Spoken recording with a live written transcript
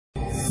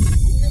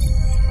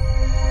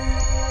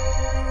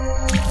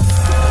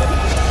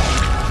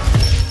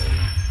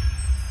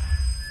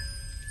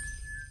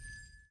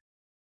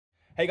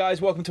Hey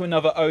guys, welcome to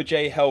another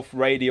OJ Health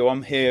Radio.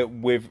 I'm here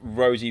with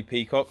Rosie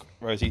Peacock.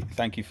 Rosie,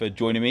 thank you for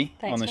joining me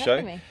on Thanks the for show.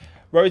 having me.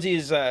 Rosie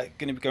is going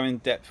to be going in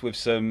depth with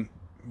some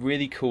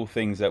really cool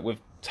things that we've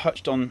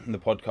touched on in the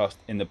podcast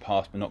in the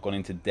past, but not gone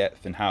into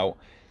depth, and how it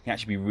can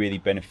actually be really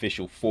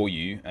beneficial for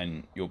you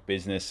and your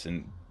business,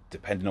 and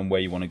depending on where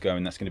you want to go,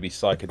 and that's going to be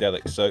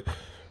psychedelics. So,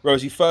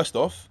 Rosie, first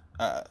off,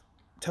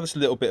 tell us a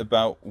little bit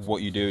about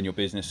what you do in your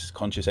business,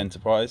 Conscious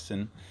Enterprise,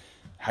 and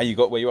how you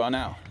got where you are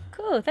now.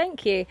 Cool,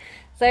 thank you.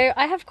 So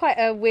I have quite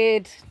a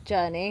weird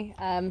journey.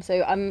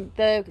 So I'm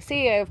the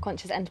CEO of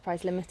Conscious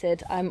Enterprise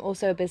Limited. I'm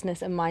also a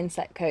business and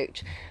mindset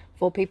coach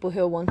for people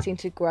who are wanting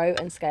to grow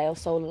and scale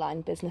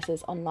soul-aligned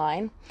businesses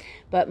online.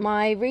 But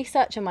my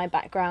research and my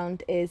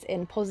background is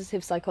in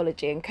positive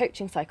psychology and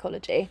coaching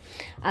psychology,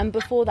 and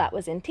before that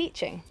was in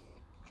teaching.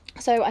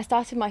 So I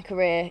started my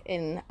career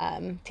in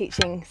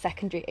teaching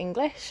secondary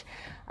English,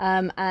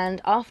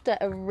 and after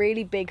a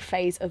really big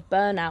phase of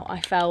burnout,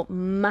 I fell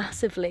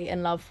massively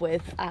in love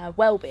with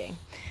well-being.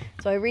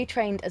 So I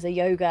retrained as a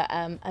yoga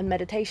and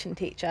meditation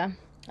teacher.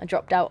 I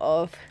dropped out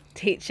of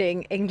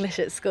teaching English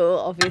at school,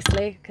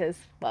 obviously, because,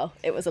 well,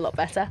 it was a lot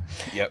better.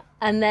 Yep.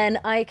 And then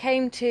I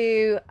came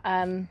to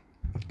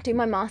do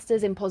my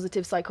master's in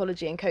positive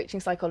psychology and coaching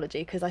psychology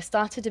because I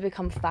started to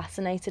become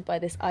fascinated by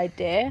this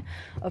idea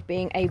of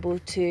being able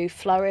to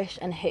flourish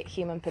and hit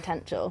human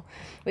potential,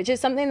 which is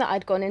something that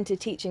I'd gone into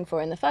teaching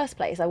for in the first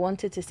place. I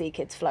wanted to see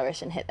kids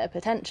flourish and hit their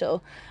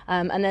potential.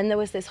 And then there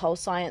was this whole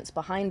science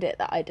behind it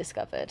that I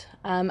discovered.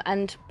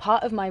 And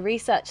part of my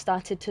research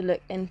started to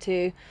look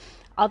into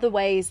other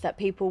ways that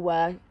people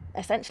were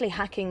essentially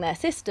hacking their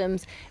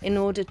systems in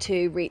order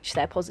to reach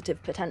their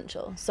positive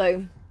potential.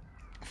 So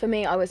for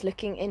me, I was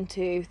looking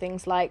into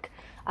things like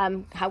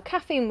how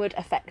caffeine would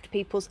affect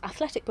people's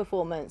athletic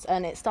performance,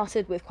 and it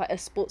started with quite a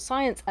sports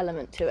science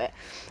element to it.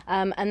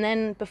 And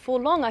then before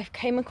long, I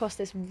came across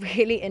this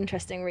really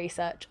interesting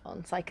research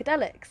on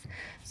psychedelics.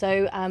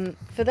 So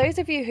for those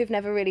of you who've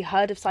never really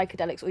heard of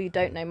psychedelics or you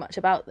don't know much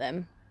about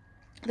them,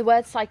 the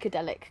word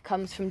psychedelic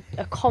comes from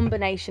a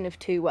combination of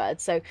two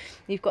words. So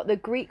you've got the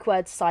Greek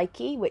word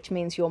psyche, which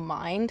means your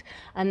mind,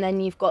 and then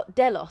you've got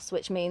delos,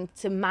 which means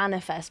to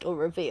manifest or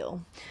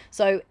reveal.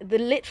 So the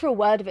literal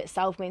word of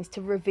itself means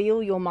to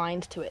reveal your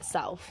mind to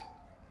itself.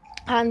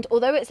 And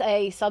although it's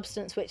a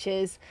substance which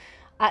is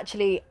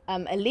actually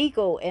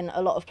illegal in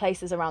a lot of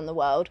places around the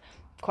world,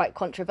 quite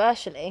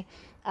controversially,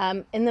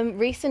 in the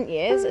recent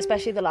years,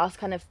 especially the last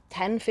kind of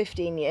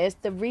 10-15 years,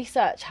 the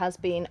research has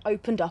been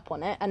opened up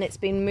on it, and it's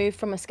been moved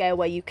from a scale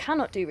where you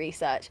cannot do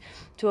research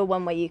to a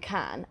one where you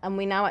can. And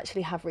we now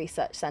actually have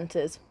research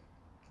centres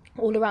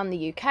all around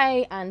the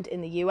UK and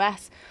in the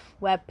US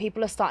where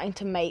people are starting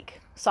to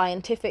make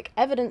scientific,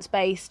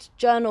 evidence-based,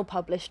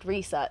 journal-published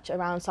research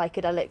around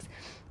psychedelics,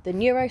 the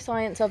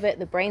neuroscience of it,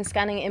 the brain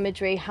scanning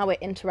imagery, how it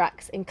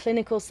interacts in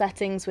clinical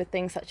settings with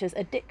things such as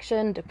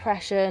addiction,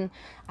 depression,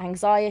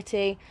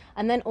 anxiety,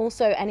 and then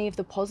also any of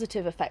the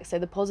positive effects, so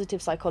the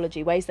positive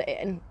psychology, ways that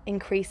it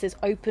increases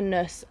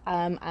openness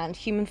and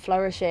human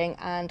flourishing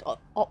and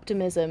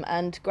optimism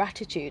and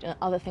gratitude and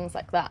other things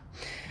like that.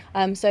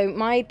 So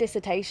my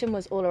dissertation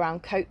was all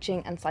around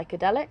coaching and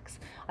psychedelics.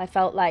 I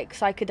felt like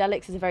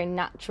psychedelics is a very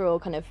natural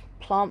kind of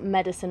plant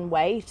medicine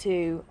way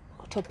to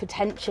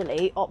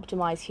potentially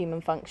optimize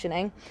human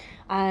functioning,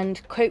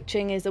 and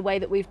coaching is a way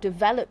that we've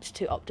developed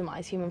to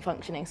optimize human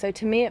functioning. So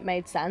to me it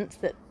made sense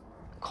that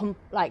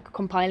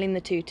compiling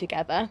the two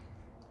together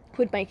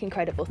would make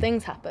incredible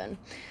things happen.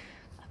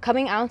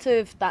 Coming out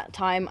of that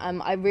time,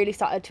 I really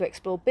started to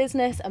explore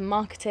business and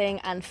marketing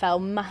and fell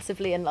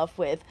massively in love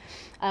with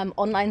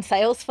online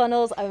sales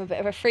funnels. I'm a bit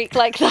of a freak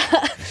like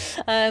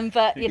that.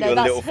 But you know, Your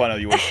that's little funnel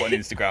you want to put on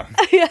Instagram.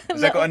 yeah,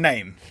 Has that got a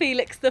name?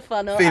 Felix the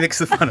funnel. Felix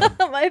the funnel.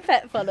 My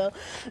pet funnel.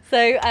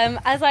 So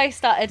as I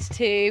started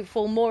to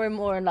fall more and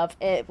more in love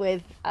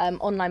with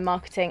online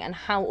marketing and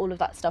how all of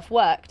that stuff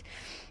worked,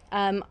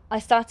 I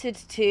started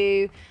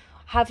to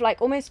have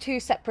like almost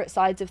two separate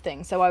sides of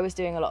things. So I was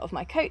doing a lot of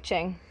my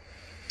coaching.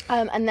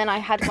 And then I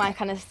had my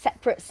kind of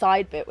separate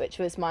side bit, which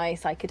was my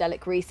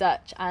psychedelic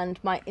research and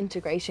my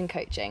integration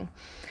coaching.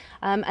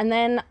 And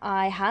then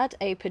I had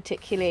a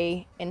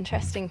particularly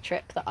interesting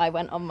trip that I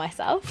went on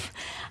myself.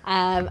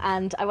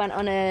 And I went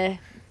on a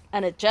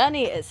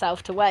journey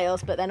itself to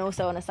Wales, but then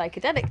also on a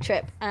psychedelic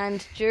trip.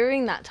 And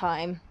during that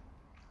time,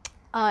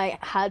 I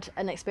had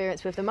an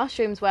experience with the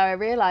mushrooms where I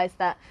realized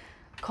that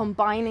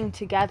combining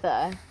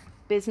together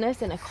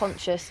business in a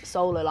conscious,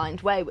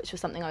 soul-aligned way, which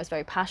was something I was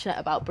very passionate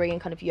about, bringing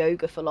kind of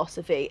yoga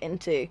philosophy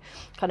into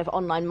kind of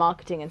online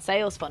marketing and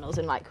sales funnels,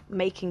 and like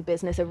making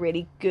business a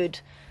really good,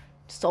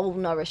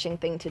 soul-nourishing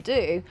thing to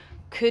do,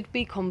 could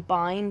be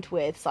combined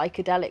with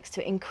psychedelics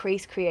to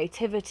increase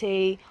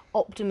creativity,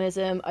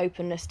 optimism,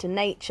 openness to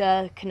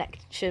nature,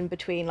 connection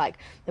between like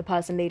the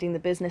person leading the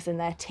business and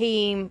their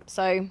team.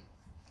 So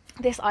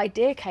this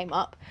idea came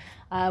up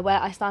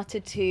where I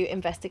started to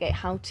investigate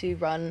how to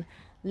run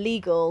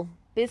legal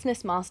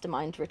business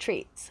mastermind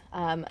retreats.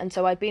 And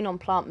so I'd been on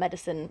plant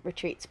medicine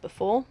retreats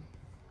before.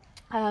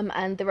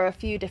 And there are a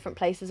few different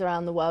places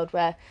around the world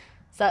where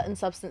certain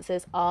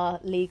substances are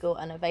legal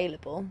and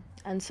available.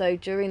 And so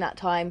during that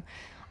time,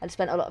 I'd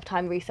spent a lot of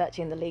time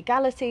researching the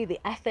legality, the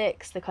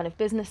ethics, the kind of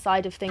business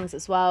side of things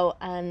as well.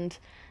 And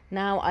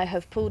now I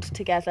have pulled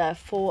together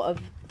 4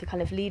 of the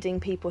kind of leading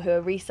people who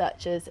are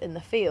researchers in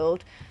the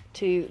field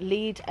to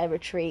lead a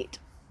retreat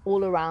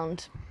all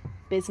around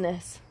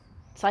business,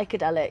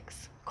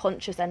 psychedelics,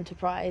 conscious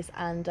enterprise,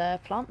 and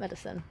plant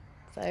medicine.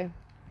 So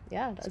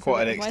yeah, that's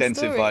quite an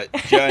extensive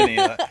journey.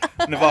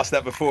 And I've asked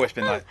that before. It's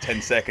been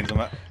 10 seconds. I'm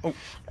like, oh,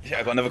 shit,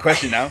 I've got another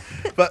question now.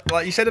 But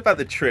like you said about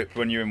the trip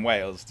when you're in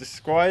Wales,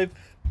 describe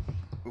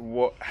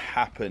what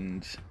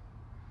happened.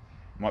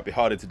 Might be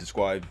harder to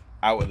describe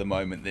out of the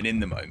moment than in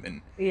the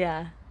moment.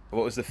 Yeah.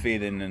 What was the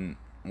feeling and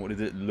what did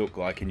it look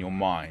like in your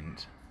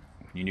mind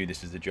when you knew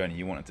this was the journey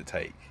you wanted to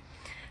take?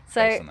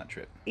 Based on that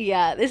trip?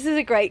 Yeah, this is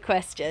a great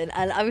question,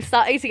 and I'm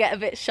starting to get a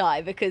bit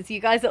shy because you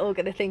guys are all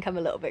going to think I'm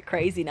a little bit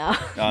crazy now.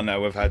 Oh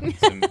no, we've had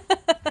some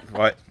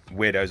right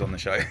weirdos on the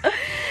show.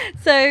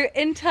 So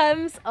in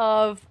terms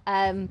of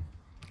the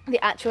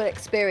actual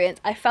experience,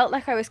 I felt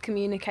like I was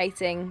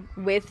communicating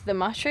with the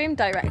mushroom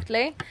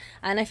directly,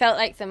 and I felt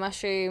like the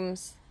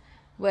mushrooms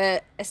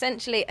were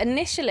essentially,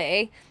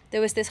 initially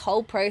there was this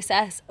whole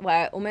process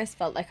where I almost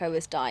felt like I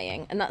was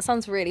dying, and that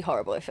sounds really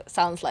horrible if it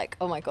sounds like,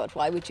 oh my god,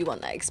 why would you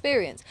want that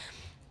experience?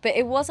 But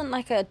it wasn't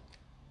like a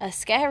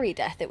scary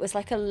death. It was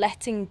like a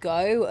letting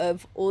go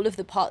of all of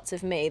the parts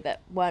of me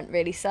that weren't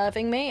really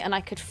serving me, and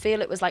I could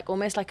feel it was like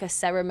almost like a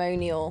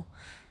ceremonial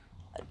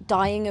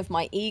dying of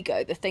my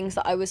ego, the things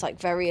that I was like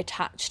very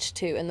attached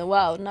to in the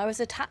world. And I was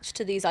attached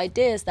to these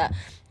ideas that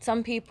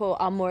some people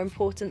are more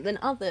important than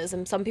others,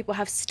 and some people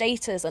have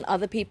status and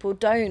other people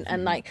don't,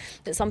 and like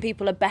that some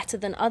people are better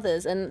than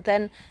others. And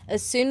then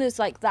as soon as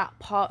like that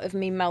part of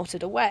me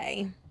melted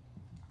away,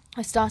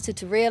 I started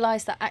to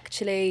realize that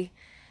actually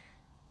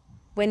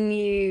when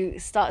you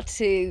start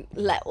to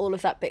let all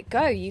of that bit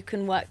go, you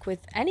can work with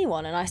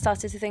anyone. And I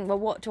started to think, well,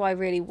 what do I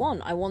really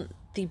want? I want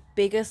the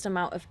biggest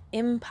amount of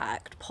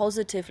impact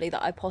positively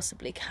that I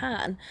possibly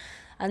can.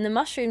 And the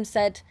mushroom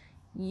said,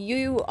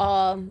 you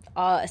are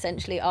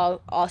essentially our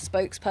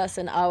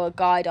spokesperson, our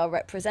guide, our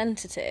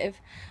representative,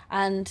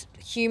 and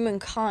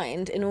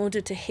humankind, in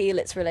order to heal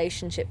its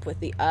relationship with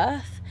the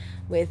earth,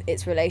 with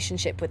its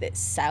relationship with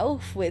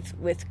itself, with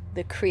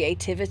the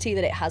creativity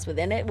that it has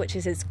within it, which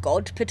is its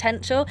God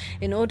potential.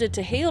 In order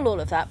to heal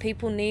all of that,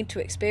 people need to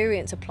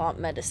experience a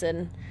plant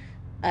medicine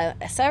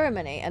a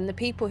ceremony, and the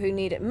people who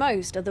need it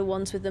most are the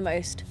ones with the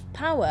most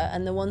power,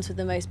 and the ones with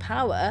the most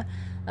power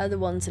are the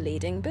ones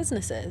leading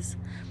businesses.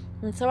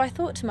 And so I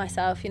thought to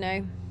myself,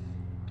 I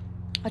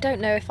don't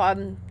know if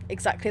I'm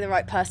exactly the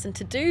right person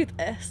to do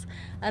this.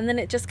 And then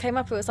it just came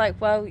up, it was like,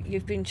 well,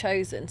 you've been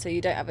chosen, so you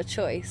don't have a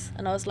choice.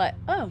 And I was like,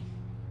 oh,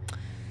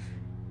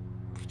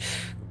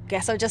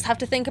 guess I'll just have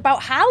to think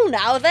about how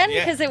now then,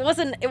 because it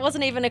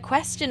wasn't even a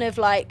question of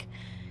like,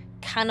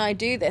 can I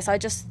do this? I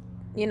just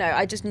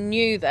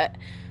knew that,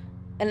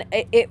 and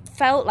it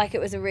felt like it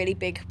was a really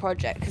big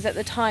project, because at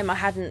the time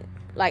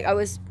I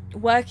was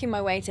working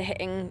my way to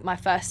hitting my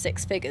first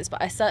 6 figures, but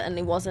I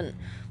certainly wasn't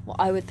what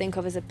I would think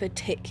of as a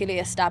particularly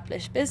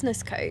established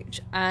business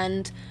coach.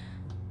 And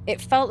it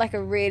felt like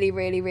a really,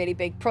 really, really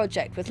big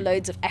project with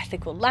loads of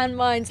ethical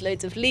landmines,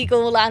 loads of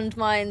legal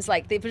landmines,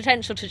 like the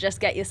potential to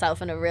just get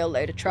yourself in a real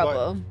load of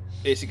trouble. Like,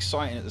 it's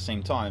exciting at the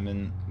same time,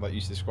 and like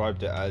you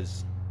described it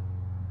as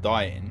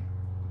dying,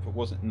 but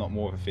was it not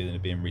more of a feeling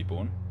of being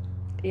reborn?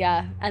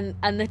 Yeah,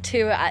 and the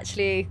two are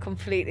actually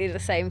completely the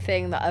same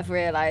thing that I've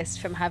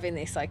realised from having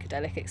these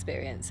psychedelic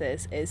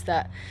experiences, is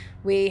that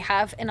we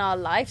have in our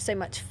life so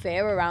much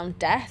fear around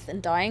death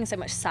and dying, so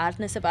much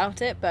sadness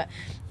about it, but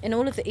in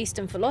all of the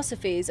Eastern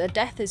philosophies, a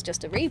death is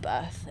just a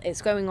rebirth.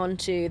 It's going on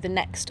to the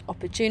next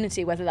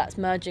opportunity, whether that's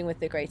merging with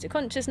the greater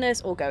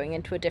consciousness or going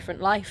into a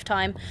different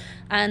lifetime.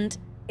 And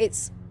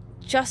it's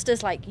just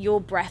as like your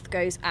breath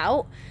goes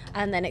out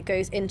and then it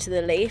goes into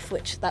the leaf,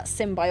 which that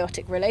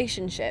symbiotic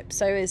relationship,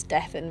 so is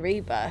death and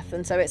rebirth.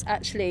 And so it's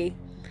actually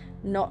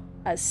not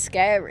as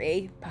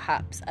scary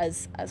perhaps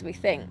as we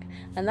think,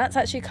 and that's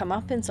actually come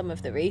up in some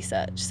of the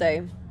research.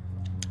 So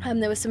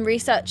there was some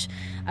research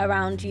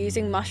around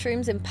using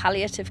mushrooms in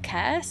palliative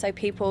care, so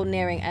people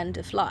nearing end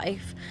of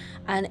life.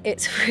 And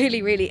it's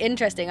really, really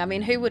interesting. I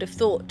mean, who would have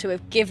thought to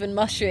have given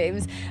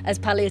mushrooms as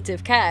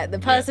palliative care? The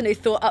person who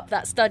thought up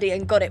that study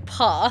and got it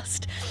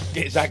passed.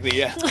 Exactly,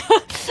 yeah.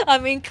 I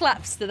mean,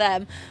 claps to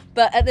them.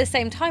 But at the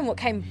same time, what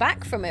came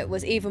back from it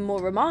was even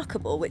more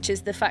remarkable, which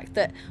is the fact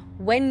that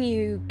when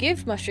you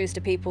give mushrooms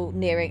to people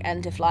nearing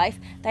end of life,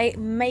 they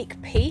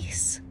make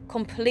peace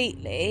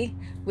completely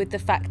with the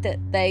fact that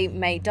they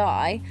may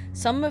die.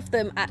 Some of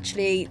them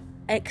actually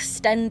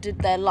extended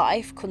their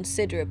life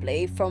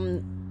considerably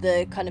from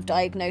the kind of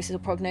diagnosis or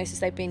prognosis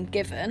they've been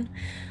given,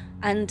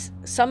 and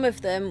some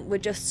of them were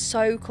just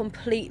so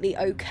completely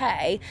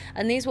okay.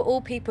 And these were all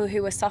people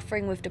who were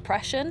suffering with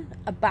depression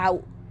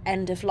about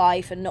end of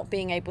life and not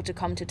being able to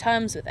come to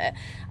terms with it.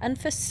 And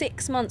for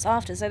 6 months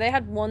after, so they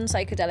had one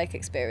psychedelic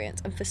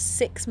experience, and for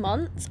 6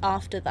 months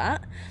after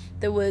that,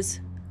 there was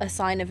a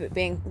sign of it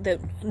being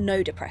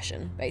no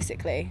depression,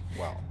 basically.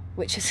 Wow.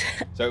 Which is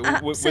So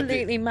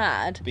absolutely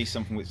mad. Be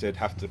something which they'd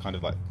have to kind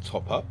of like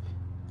top up.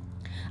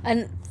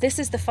 And this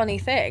is the funny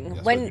thing.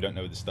 That's when we don't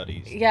know the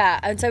studies. Yeah,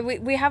 and so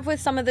we have with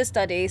some of the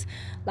studies,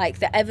 like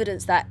the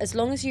evidence that as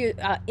long as you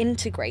are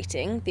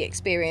integrating the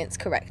experience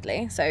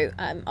correctly, so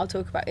I'll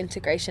talk about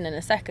integration in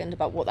a second,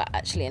 about what that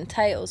actually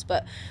entails,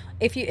 but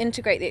if you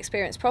integrate the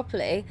experience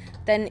properly,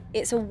 then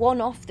it's a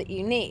one-off that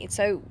you need.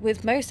 So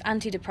with most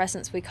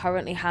antidepressants we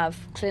currently have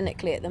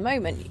clinically at the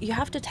moment, you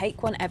have to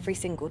take one every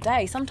single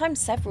day, sometimes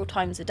several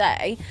times a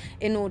day,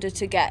 in order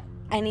to get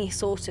any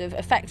sort of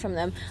effect from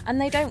them,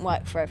 and they don't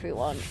work for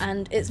everyone.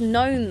 And it's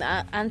known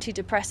that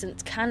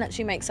antidepressants can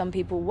actually make some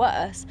people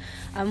worse.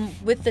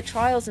 With the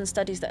trials and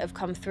studies that have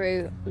come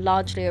through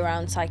largely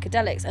around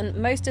psychedelics, and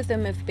most of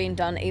them have been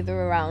done either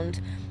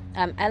around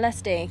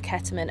LSD,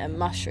 ketamine and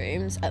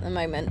mushrooms at the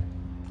moment.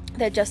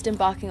 They're just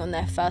embarking on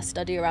their first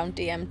study around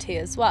DMT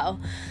as well,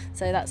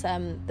 so that's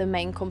the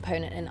main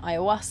component in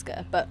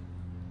ayahuasca. But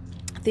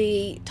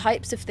the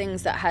types of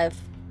things that have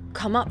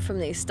come up from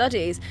these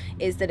studies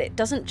is that it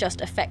doesn't just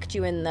affect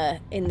you in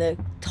the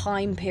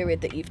time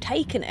period that you've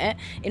taken it.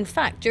 In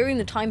fact, during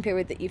the time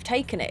period that you've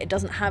taken it, it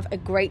doesn't have a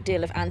great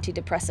deal of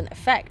antidepressant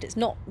effect. It's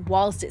not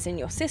whilst it's in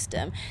your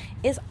system,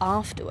 it's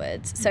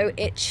afterwards. So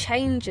it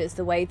changes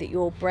the way that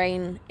your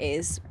brain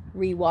is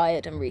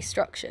rewired and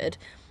restructured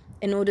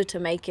in order to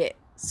make it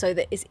so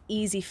that it's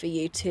easy for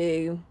you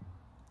to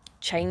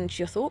change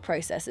your thought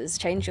processes,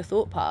 change your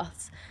thought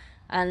paths.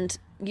 And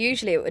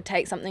usually it would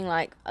take something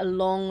like a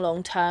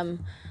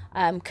long-term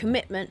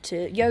commitment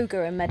to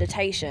yoga and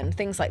meditation,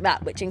 things like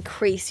that, which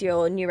increase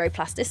your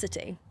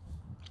neuroplasticity.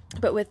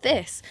 But with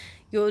this,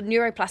 your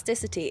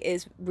neuroplasticity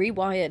is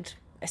rewired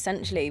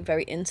essentially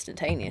very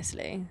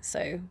instantaneously.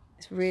 So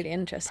it's really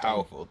interesting.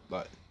 Powerful,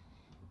 like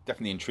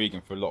definitely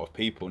intriguing for a lot of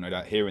people, no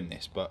doubt, hearing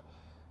this. But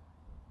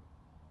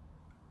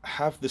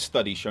have the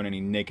studies shown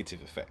any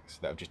negative effects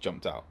that have just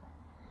jumped out?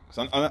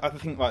 Because I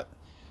think, like,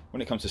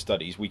 when it comes to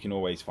studies, we can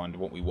always find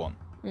what we want,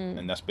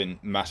 and that's been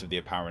massively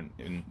apparent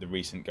in the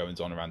recent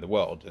goings on around the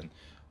world. And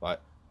like,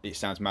 it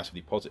sounds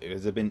massively positive.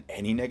 Has there been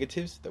any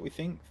negatives that we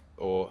think,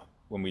 or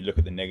when we look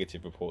at the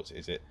negative reports,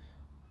 is it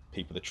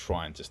people are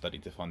trying to study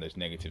to find those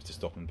negatives to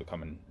stop them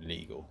becoming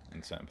legal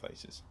in certain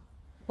places?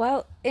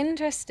 Well,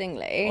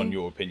 interestingly, on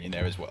your opinion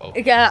there as well.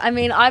 Yeah, I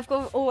mean,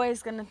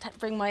 always going to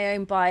bring my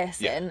own bias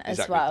in as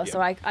exactly, well. yeah.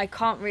 So I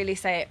can't really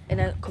say it in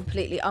a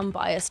completely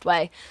unbiased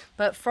way.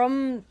 But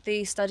from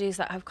the studies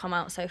that have come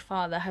out so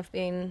far, there's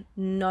been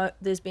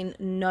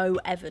no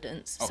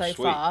evidence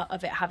far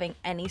of it having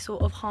any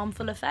sort of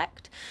harmful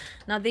effect.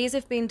 Now, these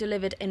have been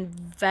delivered in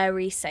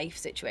very safe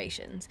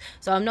situations.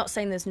 So I'm not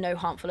saying there's no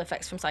harmful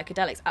effects from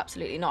psychedelics.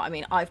 Absolutely not. I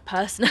mean, I've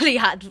personally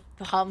had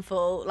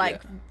harmful,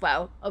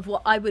 of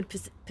what I would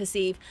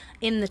perceive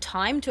in the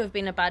time to have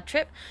been a bad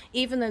trip,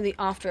 even though the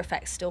after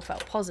effects still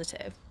felt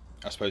positive.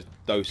 I suppose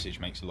dosage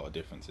makes a lot of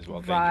difference as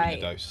well. Right.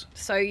 The dose.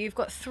 So you've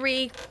got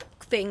 3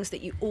 things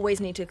that you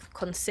always need to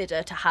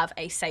consider to have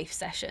a safe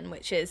session,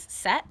 which is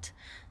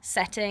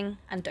setting,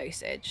 and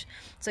dosage.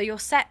 So your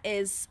set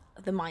is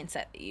the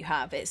mindset that you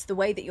have. It's the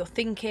way that you're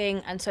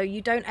thinking, and so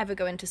you don't ever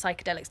go into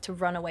psychedelics to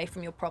run away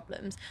from your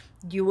problems.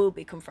 You will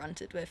be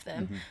confronted with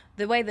them. Mm-hmm.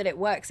 The way that it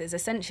works is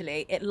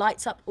essentially it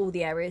lights up all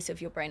the areas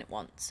of your brain at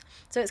once.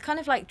 So it's kind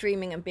of like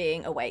dreaming and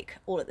being awake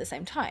all at the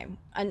same time.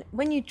 And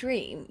when you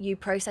dream, you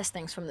process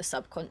things from the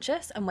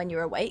subconscious, and when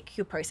you're awake,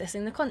 you're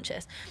processing the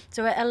conscious.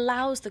 So it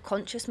allows the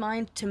conscious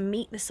mind to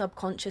meet the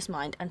subconscious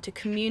mind and to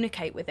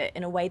communicate with it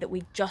in a way that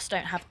we just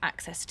don't have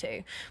access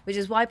to, which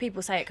is why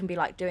people say it can be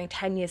like doing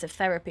 10 years of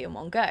therapy in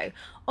one go.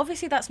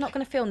 Obviously that's not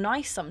going to feel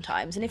nice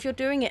sometimes, and if you're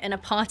doing it in a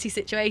party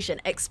situation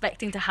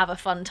expecting to have a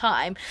fun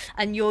time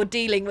and you're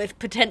dealing with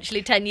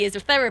potentially 10 years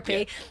of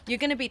therapy, you're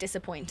going to be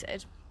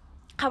disappointed.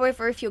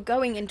 However, if you're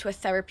going into a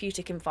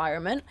therapeutic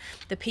environment,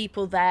 the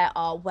people there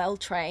are well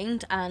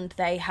trained and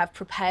they have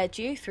prepared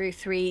you through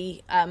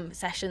 3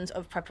 sessions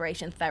of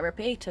preparation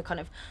therapy to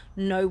kind of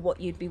know what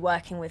you'd be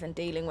working with and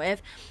dealing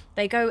with.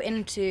 They go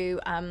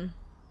into, and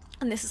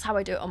this is how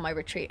I do it on my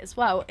retreat as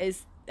well,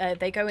 is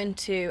they go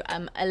into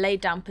a laid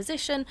down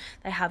position,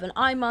 they have an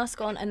eye mask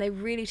on, and they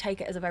really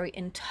take it as a very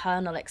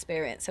internal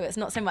experience. So it's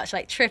not so much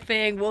like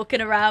tripping, walking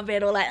around,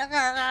 being all like,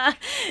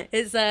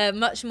 it's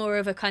much more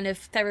of a kind of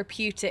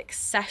therapeutic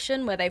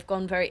session where they've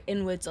gone very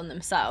inwards on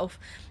themselves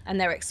and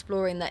they're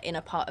exploring the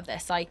inner part of their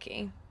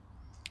psyche.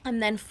 And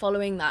then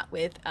following that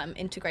with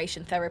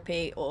integration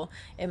therapy, or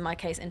in my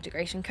case,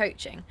 integration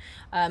coaching.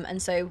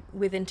 And so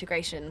with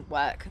integration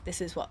work, this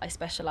is what I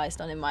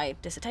specialised on in my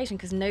dissertation,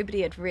 because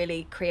nobody had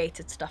really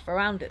created stuff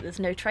around it. There's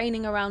no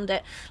training around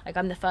it. Like,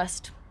 I'm the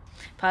first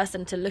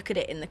person to look at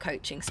it in the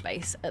coaching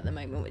space at the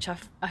moment, which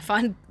I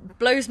find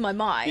blows my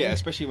mind. Yeah,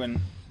 especially when,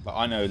 like,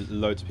 I know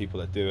loads of people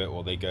that do it,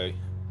 or they go,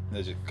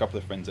 there's a couple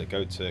of friends that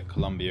go to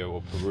Colombia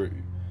or Peru,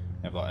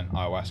 they have like an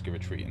ayahuasca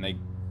retreat, and they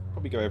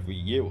probably go every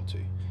year or 2.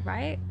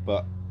 Right.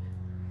 But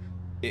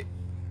it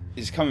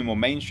is becoming more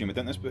mainstream. I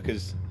don't know if it's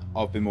because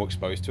I've been more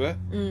exposed to it,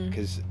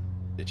 because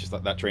it's just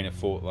like that train of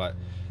thought, like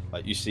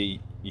you see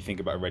you think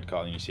about a red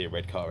car and you see a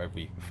red car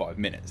every 5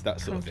 minutes, that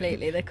sort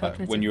Completely, of thing. the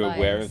cognitive when you're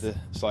aware bias. of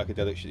the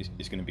psychedelics,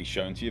 it's going to be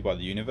shown to you by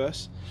the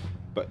universe.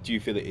 But do you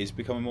feel it is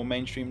becoming more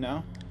mainstream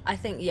now? I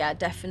think, yeah,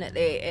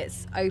 definitely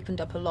it's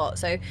opened up a lot.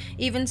 So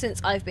even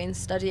since I've been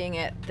studying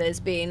it, there's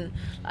been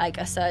like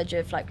a surge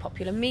of like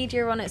popular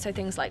media on it. So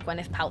things like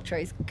Gwyneth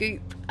Paltrow's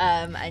Goop,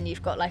 and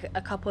you've got like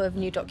a couple of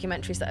new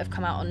documentaries that have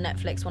come out on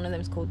Netflix. One of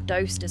them is called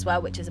Dosed as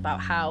well, which is about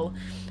how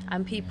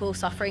people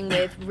suffering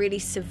with really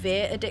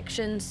severe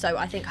addictions. So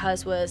I think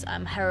hers was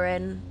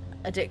heroin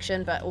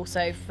addiction, but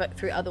also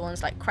through other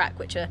ones like crack,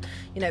 which are,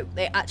 you know,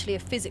 they actually are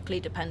physically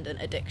dependent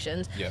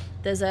addictions. Yeah.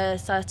 There's a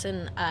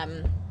certain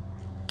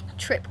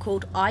trip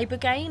called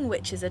ibogaine,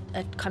 which is a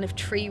kind of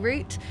tree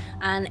root,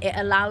 and it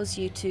allows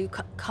you to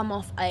come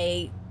off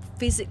a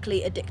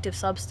physically addictive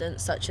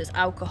substance such as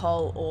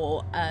alcohol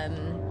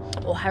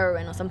or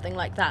heroin or something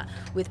like that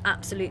with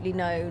absolutely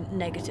no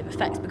negative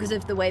effects because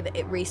of the way that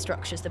it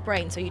restructures the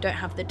brain, so you don't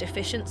have the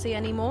deficiency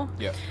anymore.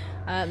 Yeah.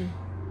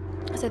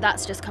 So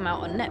that's just come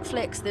out on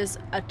Netflix. There's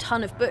a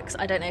ton of books.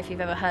 I don't know if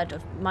you've ever heard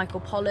of Michael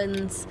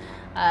Pollan's.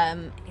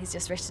 He's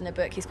just written a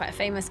book. He's quite a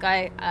famous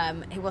guy.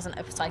 He wasn't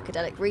a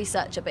psychedelic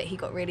researcher, but he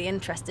got really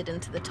interested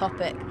into the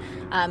topic.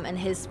 And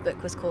his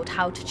book was called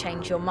How to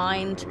Change Your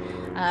Mind.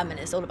 And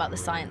it's all about the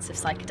science of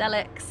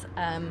psychedelics.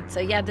 So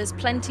yeah, there's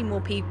plenty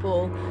more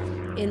people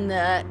in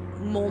the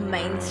more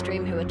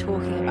mainstream who are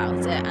talking about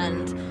it.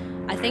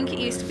 And I think it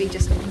used to be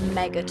just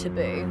mega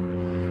taboo.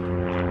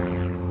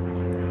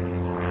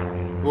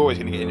 We're always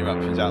going to get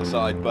interruptions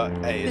outside, but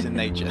hey, it's in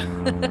nature.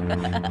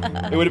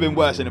 It would have been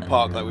worse in a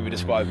park like we were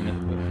describing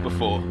it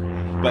before,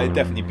 but it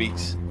definitely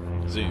beats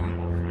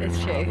Zoom.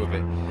 It's true. With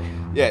it.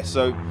 Yeah,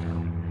 so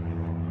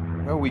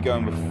where are we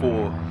going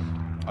before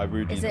I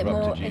rudely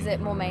interrupted you? Is it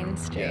more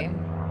mainstream?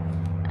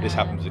 Yeah. This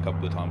happens a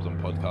couple of times on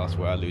podcasts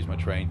where I lose my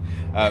train.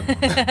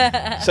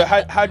 So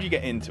how do you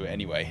get into it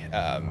anyway?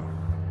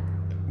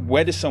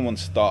 Where does someone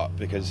start?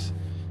 Because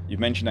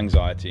you've mentioned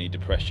anxiety,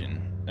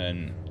 depression,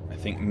 and I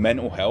think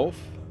mental health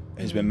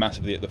has been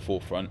massively at the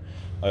forefront.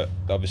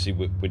 Obviously,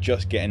 we're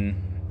just getting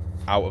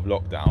out of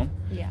lockdown.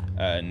 Yeah.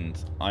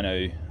 And I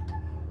know,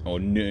 or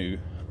knew,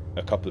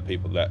 a couple of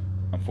people that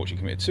unfortunately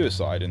committed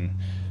suicide,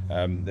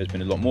 and there's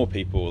been a lot more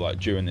people like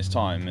during this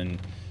time,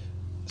 and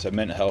so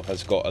mental health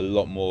has got a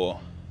lot more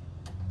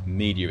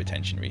media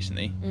attention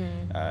recently.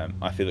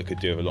 I feel it could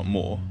do with a lot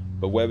more.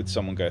 But where would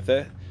someone go if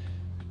they're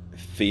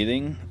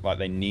feeling like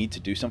they need to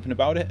do something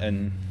about it,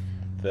 and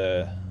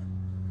the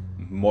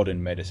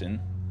modern medicine,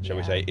 shall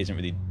we say, isn't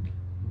really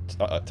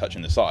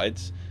touching the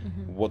sides?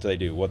 What do they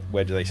do?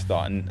 Where do they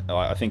start? And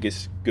I think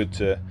it's good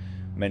to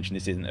mention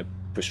this isn't a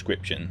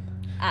prescription.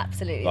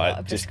 Absolutely like,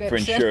 not a just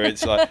prescription. for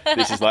insurance, like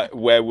this is like,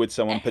 where would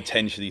someone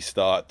potentially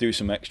start? Do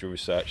some extra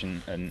research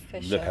and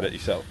look at it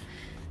yourself.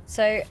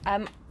 So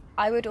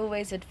I would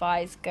always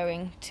advise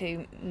going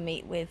to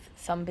meet with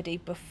somebody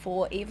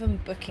before even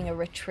booking a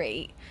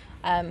retreat.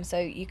 So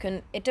you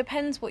can, it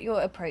depends what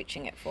you're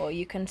approaching it for.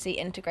 You can see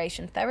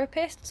integration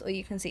therapists or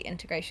you can see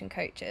integration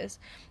coaches.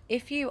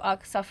 If you are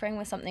suffering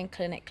with something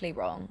clinically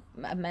wrong,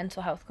 a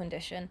mental health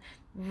condition,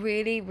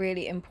 really,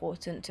 really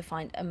important to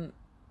find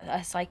a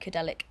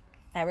psychedelic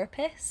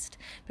therapist,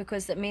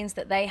 because that means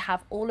that they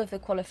have all of the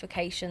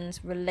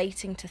qualifications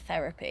relating to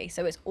therapy.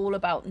 So it's all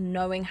about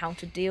knowing how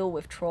to deal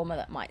with trauma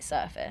that might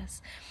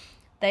surface.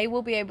 They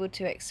will be able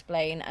to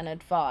explain and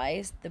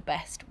advise the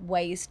best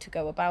ways to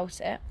go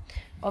about it.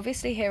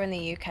 Obviously, here in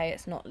the UK,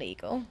 it's not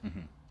legal.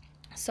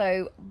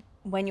 So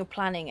when you're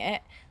planning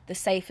it, the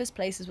safest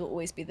places will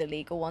always be the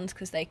legal ones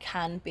because they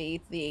can be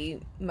the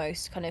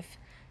most kind of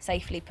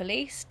safely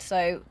policed.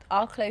 So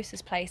our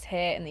closest place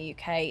here in the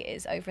UK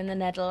is over in the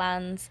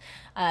Netherlands.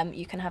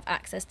 You can have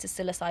access to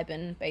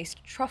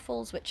psilocybin-based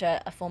truffles, which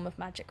are a form of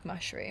magic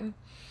mushroom.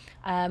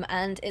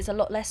 And it's a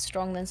lot less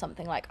strong than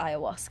something like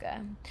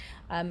ayahuasca.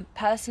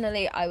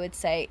 Personally, I would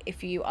say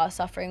if you are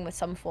suffering with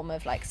some form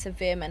of like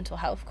severe mental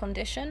health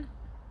condition,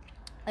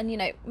 and you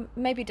know,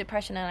 maybe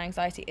depression and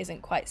anxiety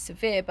isn't quite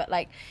severe, but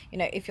like, you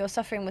know, if you're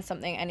suffering with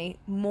something any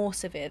more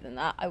severe than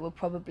that, I would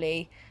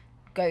probably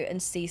go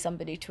and see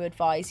somebody to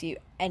advise you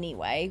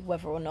anyway,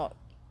 whether or not,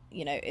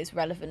 you know, is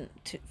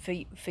relevant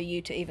for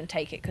you to even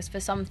take it, because for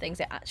some things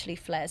it actually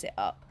flares it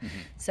up.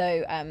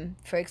 So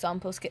for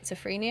example,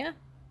 schizophrenia,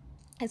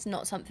 it's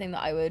not something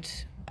that I would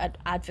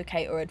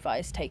advocate or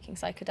advise taking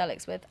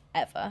psychedelics with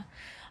ever.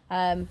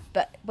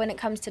 But when it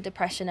comes to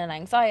depression and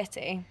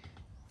anxiety,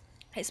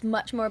 it's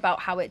much more about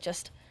how it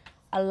just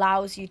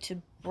allows you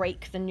to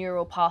break the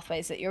neural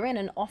pathways that you're in.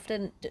 And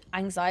often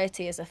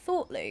anxiety is a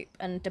thought loop,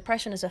 and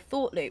depression is a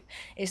thought loop,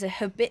 is a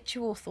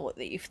habitual thought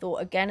that you've thought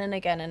again and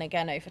again and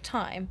again over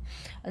time.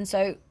 And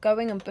so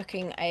going and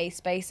booking a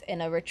space in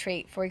a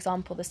retreat, for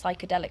example, the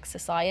Psychedelics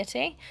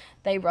Society,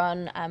 they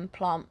run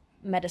plant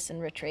medicine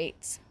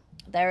retreats.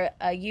 They're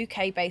a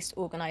UK-based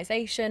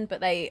organisation,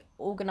 but they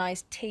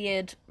organise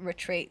tiered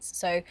retreats,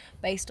 so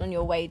based on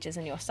your wages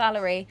and your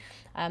salary,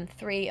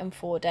 3 and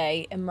 4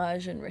 day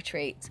immersion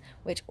retreats,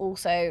 which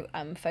also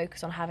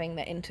focus on having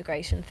the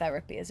integration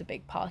therapy as a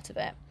big part of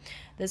it.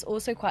 There's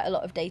also quite a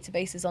lot of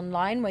databases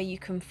online where you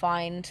can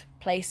find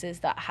places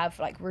that have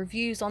like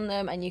reviews on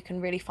them and you can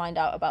really find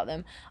out about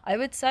them. I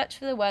would search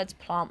for the words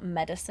plant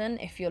medicine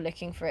if you're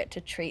looking for it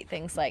to treat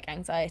things like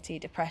anxiety,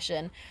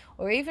 depression,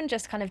 or even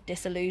just kind of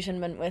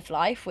disillusionment with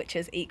life, which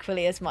is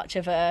equally as much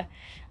of a,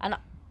 and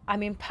I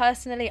mean,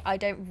 personally, I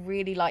don't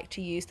really like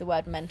to use the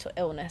word mental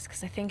illness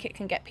because I think it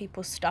can get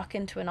people stuck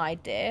into an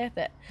idea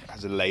that It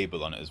has a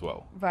label on it as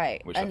well.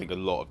 Right. Which I think a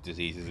lot of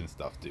diseases and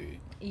stuff do.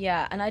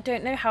 Yeah, and I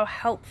don't know how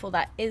helpful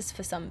that is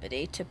for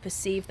somebody to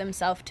perceive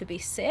themselves to be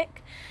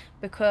sick,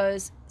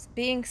 because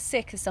being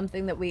sick is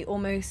something that we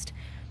almost,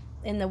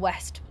 in the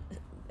West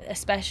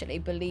especially,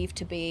 believe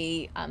to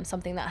be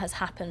something that has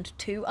happened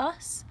to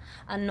us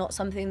and not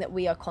something that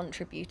we are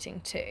contributing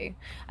to.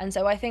 And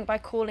so I think by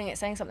calling it,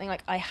 saying something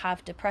like I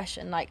have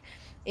depression, like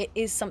it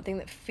is something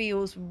that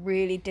feels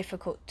really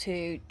difficult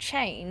to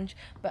change,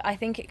 but I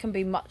think it can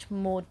be much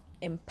more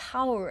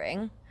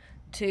empowering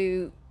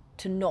to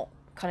not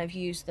kind of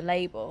use the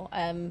label.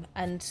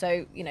 And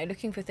so, you know,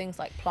 looking for things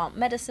like plant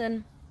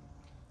medicine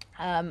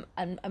and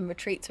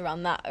retreats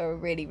around that are a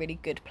really, really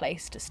good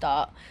place to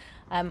start.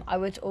 I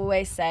would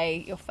always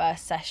say your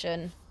first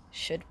session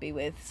should be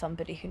with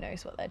somebody who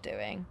knows what they're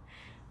doing.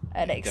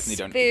 Definitely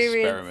don't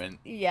experiment.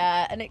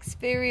 Yeah, an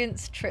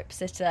experienced trip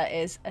sitter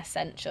is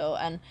essential.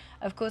 And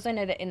of course, I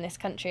know that in this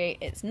country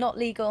it's not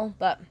legal,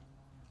 but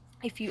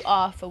if you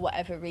are, for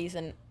whatever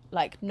reason,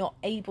 like not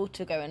able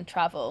to go and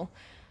travel,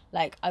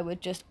 like I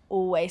would just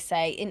always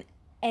say, in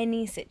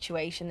any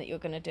situation that you're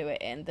going to do it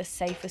in, the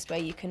safest way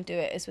you can do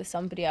it is with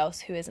somebody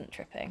else who isn't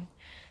tripping.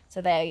 So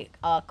they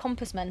are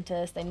compass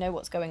mentors, they know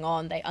what's going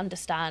on, they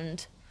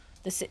understand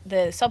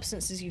the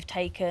substances you've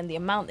taken, the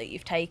amount that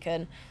you've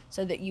taken,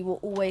 so that you will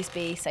always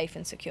be safe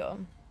and secure.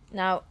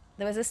 Now,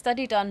 there was a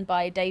study done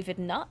by David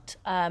Nutt,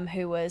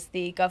 who was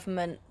the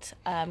government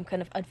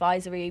kind of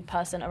advisory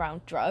person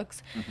around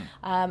drugs.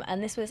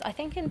 And this was, I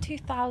think, in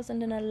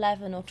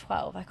 2011 or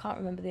 12, I can't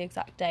remember the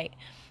exact date.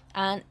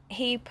 And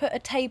he put a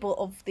table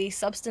of the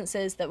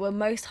substances that were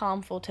most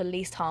harmful to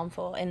least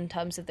harmful in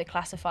terms of the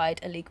classified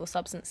illegal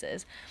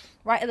substances.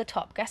 Right at the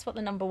top, guess what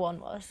the number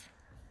one was?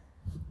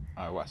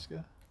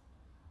 Ayahuasca?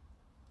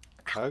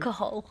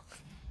 Alcohol.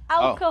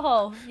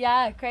 Alcohol.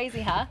 Yeah,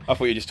 crazy, huh? I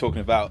thought you were just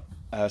talking about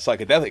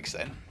psychedelics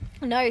then.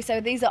 No, so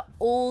these are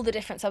all the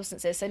different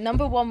substances. So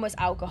number one was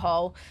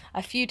alcohol.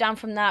 A few down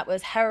from that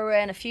was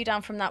heroin. A few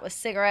down from that was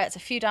cigarettes. A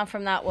few down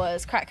from that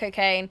was crack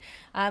cocaine.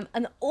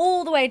 And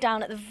all the way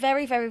down at the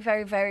very, very,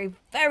 very, very,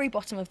 very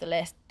bottom of the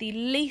list, the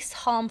least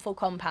harmful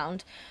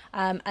compound.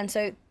 And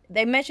so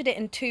they measured it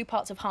in two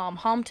parts of harm.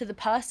 Harm to the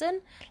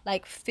person,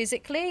 like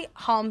physically,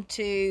 harm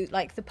to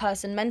like the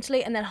person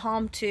mentally, and then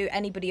harm to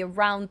anybody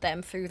around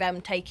them through them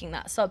taking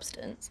that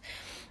substance.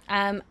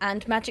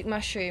 And magic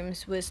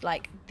mushrooms was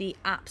like the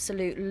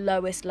absolute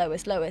lowest.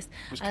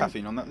 Was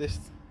caffeine on that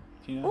list?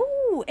 Do you know?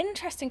 Ooh,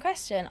 interesting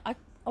question.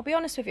 I'll be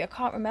honest with you, I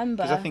can't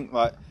remember. Because I think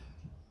like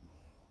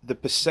the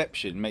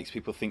perception makes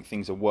people think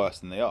things are worse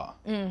than they are.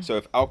 So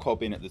if alcohol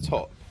being at the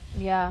top,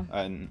 yeah,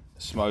 and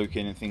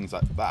smoking and things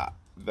like that,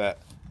 that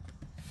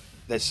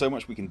there's so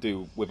much we can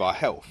do with our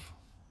health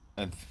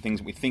and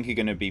things we think are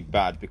going to be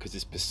bad because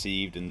it's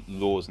perceived and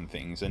laws and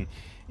things. And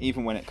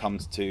even when it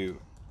comes to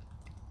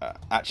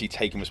actually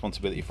taking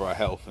responsibility for our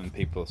health, and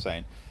people are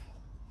saying,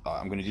 oh,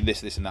 I'm going to do this,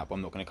 this and that, but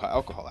I'm not going to cut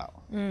alcohol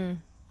out.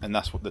 And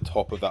that's what the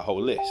top of that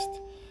whole list.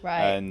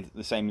 Right. And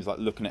the same is like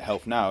looking at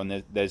health now,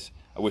 and there's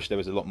I wish there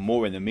was a lot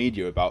more in the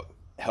media about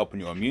helping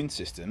your immune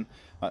system.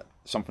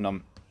 Something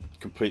I'm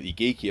completely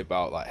geeky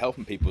about, like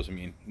helping people's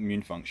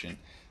immune function,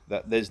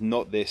 that there's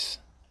not this,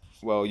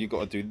 well, you've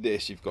got to do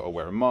this, you've got to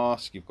wear a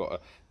mask, you've got to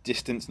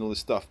distance and all this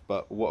stuff,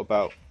 but what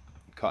about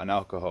cutting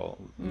alcohol,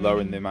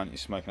 lowering the amount you're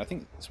smoking? I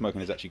think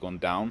smoking has actually gone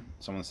down,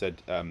 someone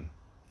said,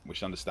 which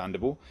is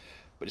understandable,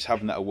 but just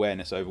having that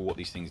awareness over what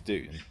these things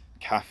do, and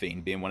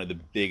caffeine being one of the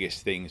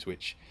biggest things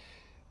which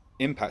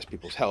impacts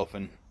people's health.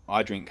 And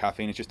I drink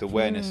caffeine, it's just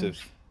awareness of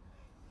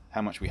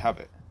how much we have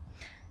it.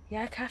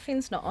 Yeah,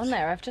 caffeine's not on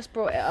there. I've just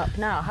brought it up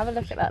now. Have a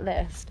look at that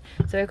list.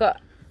 So we've got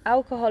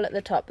alcohol at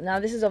the top. Now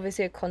this is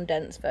obviously a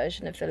condensed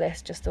version of the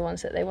list, just the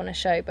ones that they want to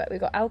show, but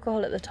we've got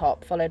alcohol at the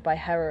top, followed by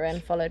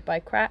heroin, followed by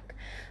crack,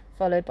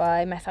 followed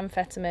by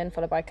methamphetamine,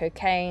 followed by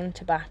cocaine,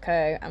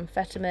 tobacco,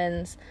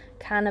 amphetamines,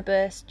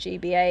 cannabis,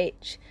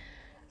 GBH,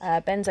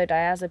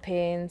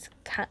 benzodiazepines,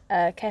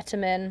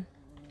 ketamine,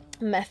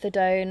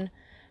 methadone,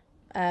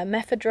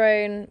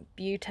 mephedrone,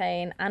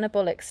 butane,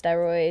 anabolic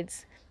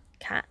steroids,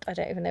 I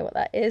don't even know what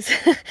that is,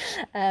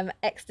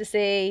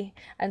 ecstasy.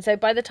 And so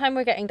by the time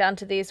we're getting down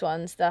to these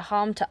ones, the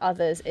harm to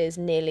others is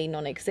nearly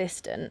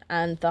non-existent,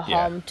 and the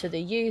harm to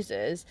the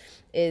users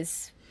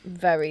is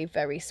very,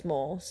 very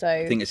small. So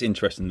I think it's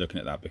interesting looking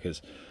at that,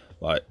 because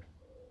like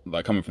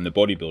coming from the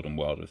bodybuilding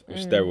world, with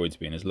steroids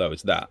being as low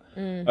as that,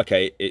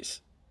 okay,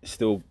 it's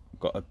still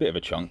got a bit of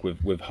a chunk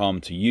with harm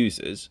to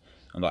users,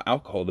 And like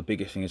alcohol, the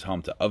biggest thing is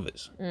harm to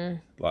others.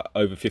 Like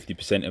over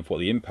 50% of what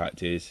the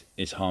impact is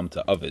harm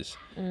to others.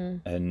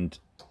 And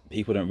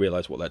people don't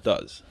realize what that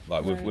does.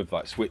 Like with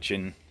like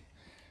switching,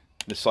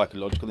 the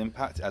psychological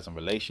impact it has on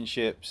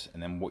relationships,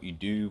 and then what you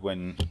do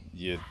when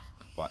you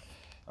like,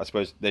 I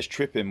suppose there's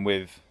tripping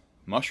with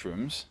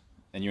mushrooms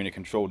and you're in a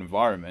controlled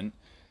environment,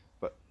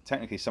 but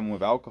technically someone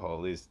with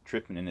alcohol is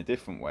tripping in a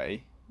different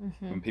way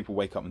when people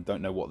wake up and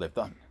don't know what they've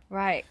done.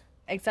 Right,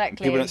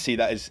 exactly. People don't see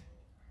that as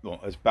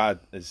as bad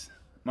as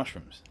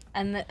mushrooms.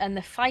 And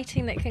the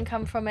fighting that can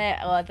come from it,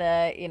 or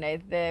the, you know,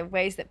 the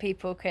ways that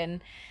people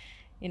can,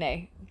 you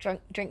know,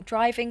 drink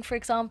driving, for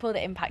example,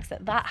 the impacts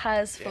that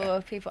has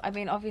for people. I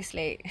mean,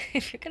 obviously,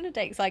 if you're going to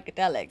take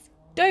psychedelics,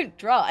 don't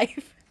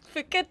drive,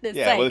 for goodness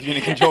sake. Yeah, well, if you're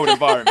in a controlled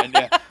environment,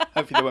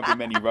 hopefully there won't be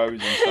many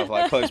roads and stuff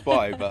like close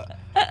by, but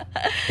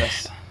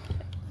that's,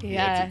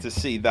 to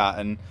see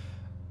that,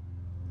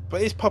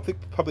 but it's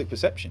public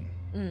perception.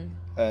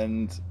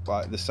 And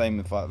like the same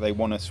with like, they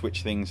want to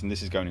switch things, and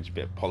this is going into a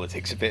bit of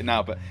politics a bit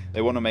now, but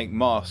they want to make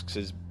masks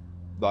as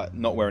like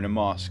not wearing a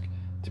mask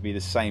to be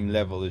the same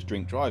level as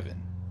drink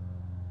driving.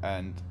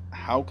 And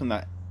how can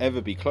that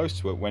ever be close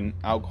to it when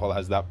alcohol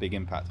has that big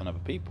impact on other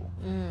people?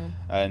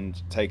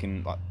 And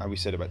taking, like how we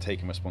said about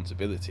taking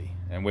responsibility,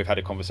 and we've had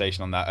a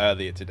conversation on that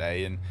earlier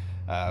today, and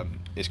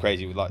it's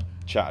crazy. We like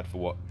chatted for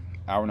what,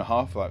 hour and a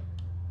half, like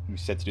we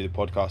said to do the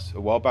podcast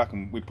a while back,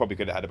 and we probably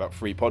could have had about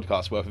 3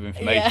 podcasts worth of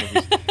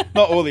information.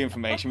 Not all the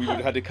information, we would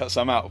have had to cut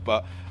some out,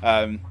 but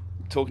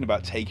talking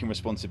about taking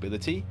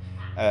responsibility.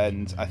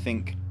 And I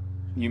think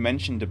you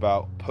mentioned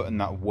about putting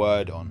that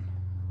word on,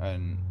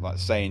 and like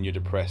saying you're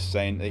depressed,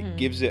 saying it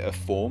gives it a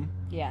form.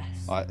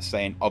 Yes. Like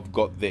saying I've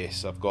got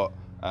this, I've got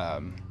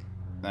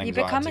anxiety. You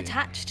become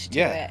attached to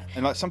it.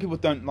 And like some people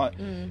don't like,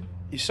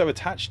 you're so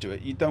attached to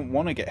it, you don't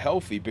want to get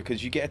healthy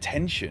because you get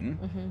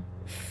attention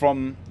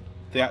from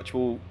the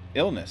actual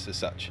illness as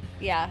such.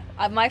 Yeah.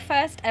 My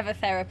first ever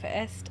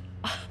therapist,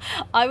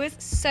 I was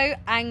so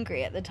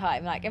angry at the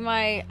time. Like in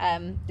my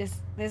this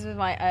was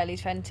my early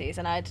 20s,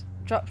 and I'd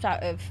dropped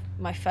out of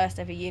my first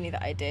ever uni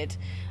that I did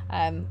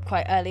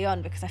quite early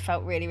on because I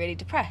felt really, really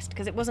depressed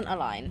because it wasn't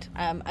aligned.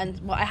 And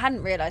what I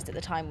hadn't realised at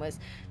the time was,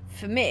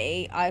 for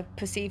me, I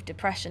perceived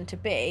depression to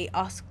be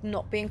us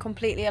not being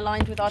completely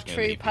aligned with our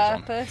true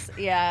purpose.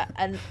 Yeah,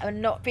 and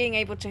not being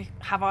able to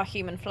have our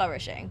human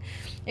flourishing.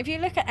 If you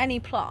look at any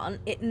plant,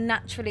 it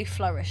naturally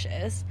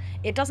flourishes.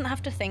 It doesn't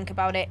have to think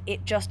about it.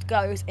 It just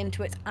goes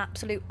into its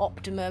absolute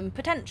optimum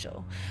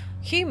potential.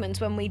 Humans,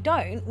 when we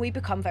don't, we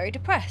become very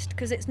depressed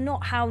because it's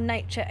not how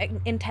nature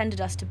intended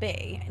us to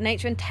be.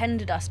 Nature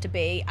intended us to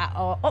be at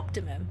our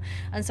optimum.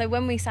 And so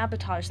when we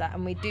sabotage that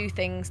and we do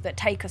things that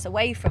take us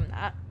away from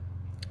that,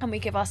 and we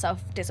give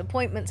ourselves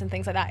disappointments and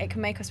things like that, it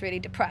can make us really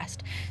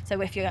depressed. So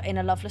if you're in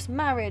a loveless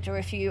marriage, or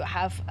if you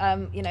have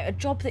you know, a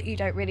job that you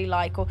don't really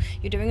like, or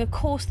you're doing a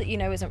course that you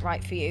know isn't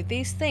right for you,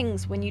 these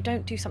things, when you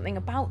don't do something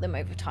about them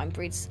over time,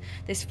 breeds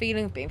this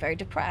feeling of being very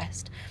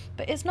depressed.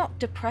 But it's not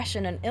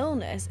depression and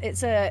illness,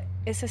 it's a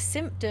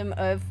symptom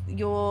of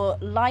your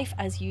life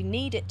as you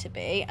need it to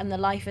be, and the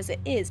life as it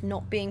is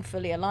not being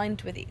fully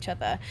aligned with each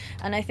other.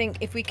 And I think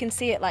if we can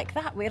see it like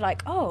that, we're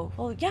like, oh,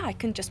 well, yeah, I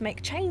can just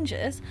make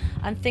changes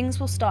and things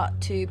will start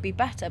to be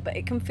better. But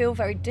it can feel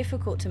very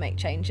difficult to make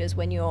changes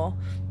when you're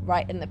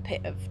right in the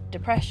pit of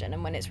depression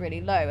and when it's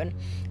really low. And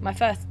my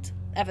first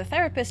ever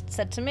therapist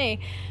said to me,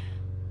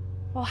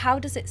 well, how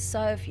does it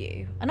serve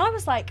you? And I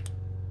was like,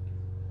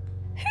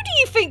 who do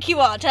you think you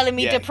are telling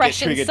me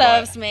depression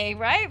serves me,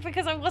 right?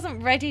 Because I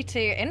wasn't ready to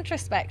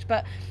introspect,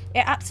 but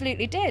it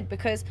absolutely did,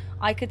 because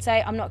I could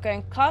say I'm not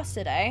going to class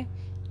today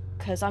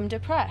because I'm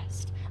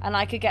depressed, and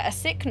I could get a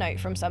sick note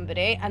from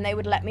somebody and they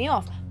would let me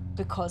off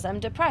because I'm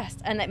depressed,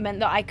 and it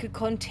meant that I could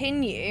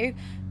continue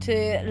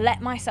to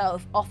let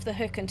myself off the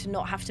hook and to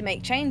not have to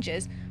make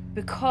changes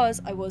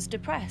because I was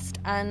depressed.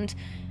 And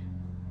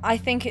I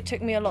think it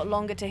took me a lot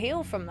longer to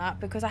heal from that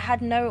because I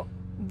had no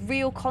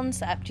real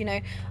concept, you know.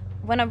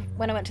 When I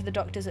went to the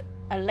doctors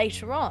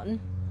later on,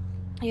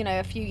 you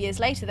know, a few years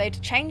later,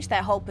 they'd changed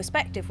their whole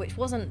perspective, which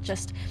wasn't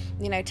just,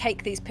 you know,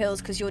 take these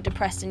pills because you're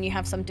depressed and you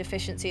have some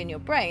deficiency in your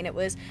brain. It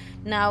was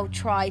now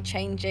try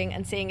changing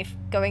and seeing if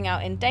going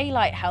out in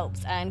daylight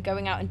helps, and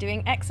going out and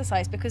doing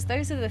exercise, because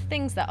those are the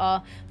things that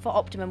are for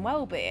optimum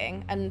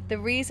well-being. And the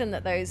reason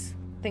that those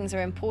things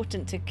are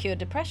important to cure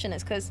depression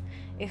is because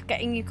it's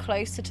getting you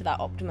closer to that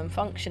optimum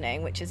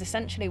functioning, which is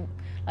essentially,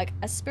 like,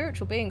 as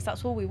spiritual beings,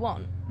 that's all we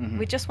want.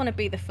 We just want to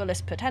be the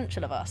fullest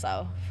potential of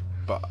ourselves.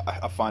 But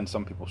I find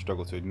some people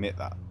struggle to admit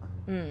that,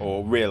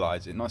 or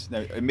realise it. Not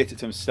admit it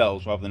to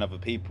themselves rather than other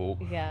people,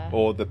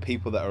 or the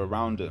people that are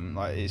around them.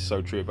 Like, it's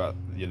so true about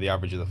the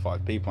average of the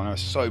 5 people. I know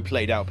it's so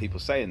played out, people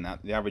saying that,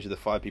 the average of the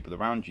 5 people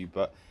around you,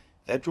 but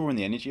they're drawing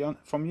the energy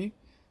from you,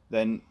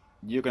 then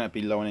you're going to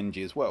be low on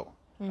energy as well.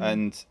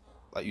 And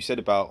like you said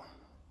about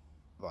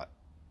like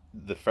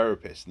the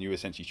therapist, and you were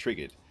essentially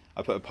triggered.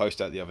 I put a post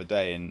out the other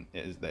day, and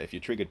it is that if you're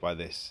triggered by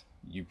this,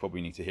 you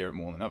probably need to hear it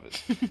more than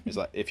others. It's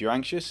like, if you're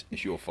anxious,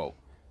 it's your fault.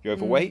 If you're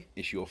overweight,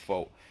 it's your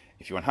fault.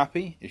 if you're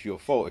unhappy, it's your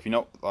fault. If you're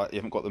not, like, you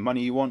haven't got the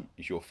money you want,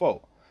 it's your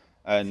fault.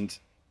 And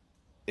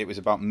it was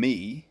about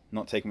me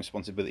not taking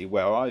responsibility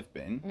where I've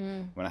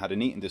been. When I had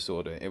an eating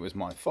disorder, it was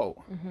my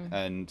fault.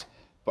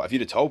 But if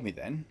you'd have told me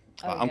then,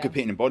 I'm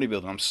competing in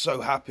bodybuilding, I'm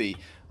so happy,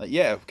 like,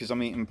 yeah, because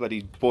I'm eating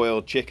bloody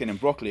boiled chicken and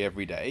broccoli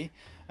every day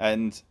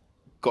and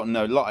got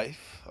no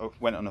life. I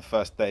went on a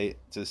first date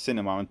to the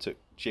cinema and took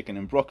chicken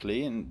and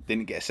broccoli and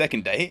didn't get a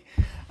second date.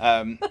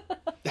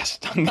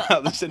 Stung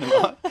out the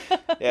cinema.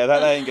 Yeah,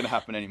 that ain't gonna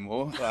happen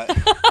anymore. Like,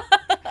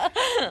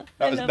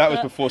 that was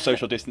before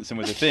social distancing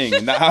was a thing,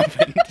 and that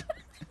happened.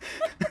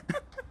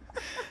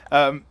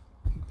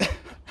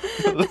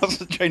 Lost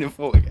the train of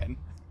thought again.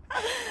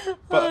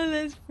 But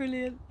that's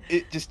brilliant.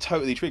 It just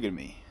totally triggered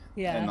me.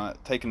 Yeah. And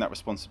like, taking that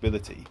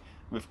responsibility,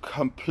 we've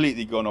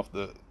completely gone off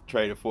the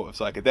train of thought of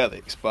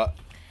psychedelics, but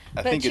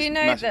I think it's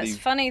massively... that's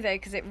funny though,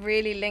 because it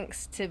really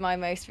links to my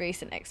most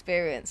recent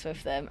experience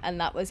with them, and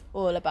that was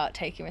all about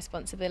taking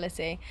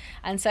responsibility.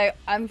 And so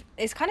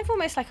it's kind of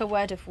almost like a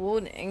word of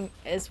warning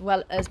as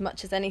well, as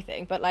much as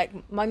anything. But like,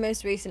 my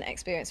most recent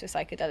experience with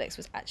psychedelics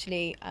was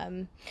actually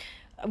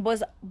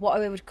was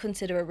what I would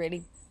consider a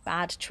really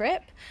bad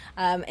trip,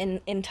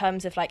 in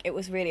terms of, like, it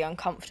was really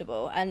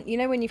uncomfortable. And you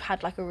know when you've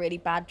had like a really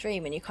bad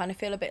dream and you kind of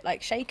feel a bit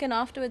like shaken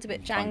afterwards, a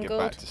bit jangled. Can't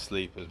get back to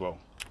sleep as well.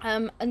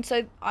 And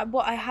so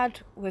what I had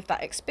with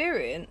that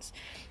experience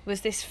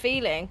was this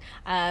feeling,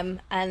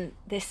 and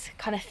this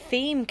kind of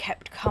theme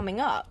kept coming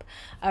up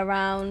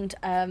around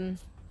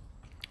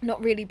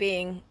not really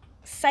being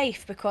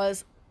safe,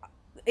 because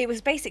it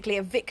was basically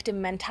a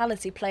victim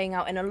mentality playing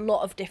out in a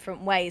lot of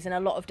different ways, in a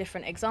lot of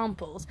different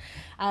examples.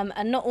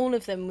 And not all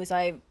of them was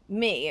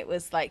me. It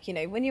was like, you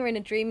know, when you're in a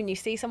dream and you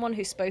see someone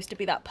who's supposed to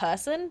be that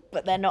person,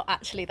 but they're not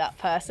actually that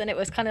person. It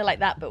was kind of like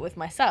that, but with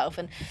myself.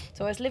 And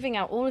so I was living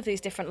out all of these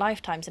different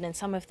lifetimes. And in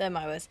some of them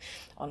I was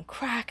on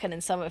crack, and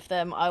in some of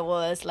them I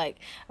was like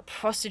a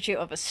prostitute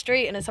of a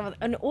street, and in some of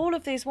and all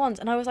of these ones.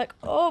 And I was like,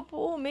 oh,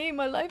 poor me,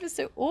 my life is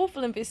so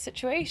awful in these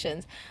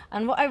situations.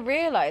 And what I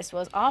realized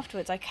was,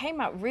 afterwards, I came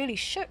out really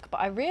shook,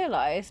 but I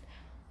realized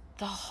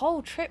the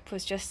whole trip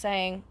was just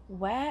saying,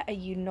 where are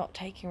you not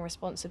taking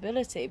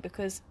responsibility?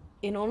 Because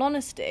in all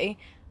honesty,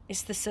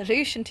 it's the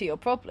solution to your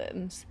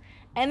problems.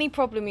 Any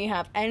problem you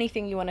have,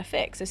 anything you want to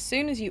fix, as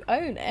soon as you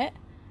own it,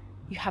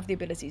 you have the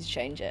ability to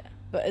change it.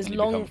 But as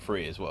long, become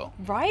free as well,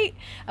 right?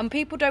 And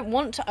people don't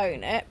want to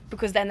own it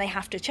because then they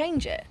have to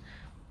change it.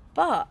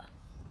 But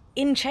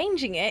in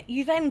changing it,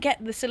 you then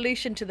get the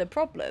solution to the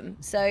problem.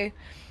 So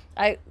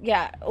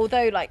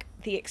although like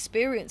the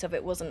experience of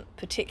it wasn't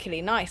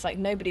particularly nice, like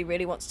nobody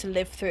really wants to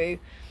live through,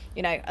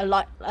 you know,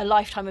 a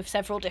lifetime of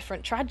several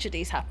different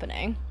tragedies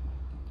happening.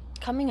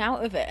 Coming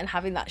out of it and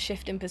having that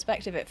shift in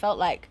perspective, it felt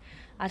like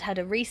I'd had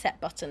a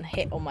reset button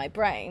hit on my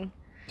brain.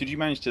 Did you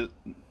manage to,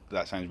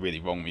 that sounds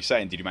really wrong what you're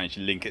saying, did you manage to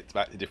link it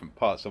back to different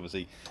parts?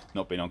 Obviously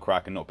not being on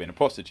crack and not being a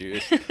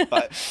prostitute, it's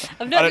like,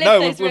 I don't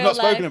know, we've not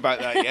spoken about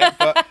that yet,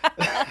 but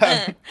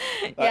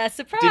yeah,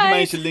 surprise. Did you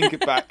manage to link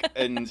it back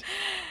and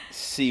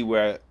see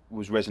where it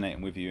was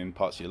resonating with you in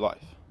parts of your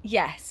life?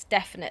 Yes,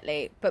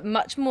 definitely, but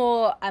much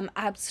more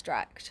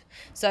abstract.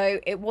 So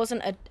it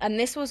wasn't and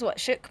this was what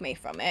shook me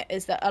from it,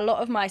 is that a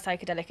lot of my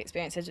psychedelic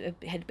experiences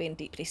had been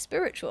deeply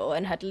spiritual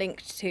and had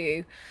linked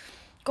to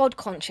God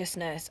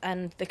consciousness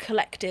and the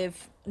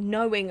collective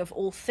knowing of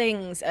all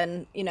things,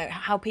 and, you know,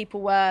 how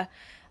people were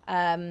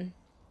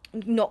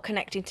not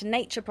connecting to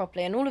nature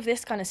properly, and all of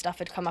this kind of stuff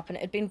had come up, and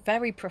it had been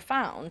very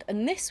profound.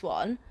 And this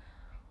one,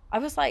 I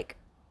was like,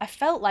 I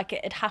felt like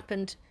it had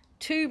happened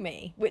to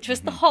me, which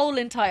was the whole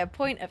entire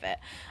point of it.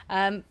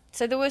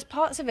 So there was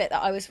parts of it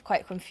that I was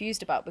quite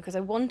confused about, because I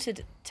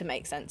wanted to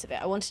make sense of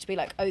it. I wanted to be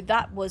like, oh,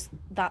 that was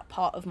that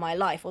part of my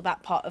life, or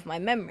that part of my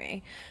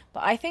memory.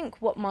 But I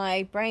think what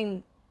my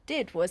brain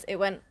did was it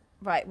went,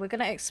 right, we're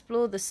going to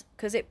explore this,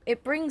 because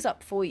it brings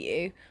up for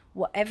you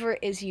whatever it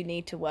is you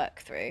need to work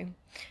through.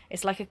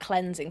 It's like a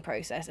cleansing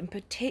process, and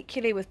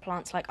particularly with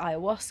plants like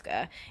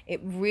ayahuasca, it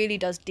really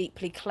does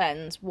deeply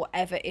cleanse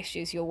whatever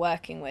issues you're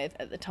working with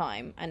at the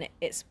time, and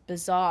it's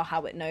bizarre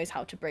how it knows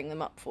how to bring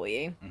them up for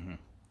you.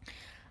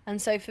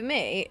 And so for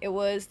me, it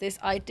was this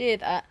idea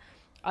that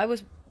I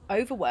was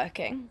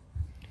overworking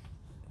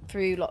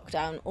through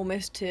lockdown,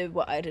 almost to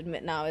what I'd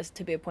admit now is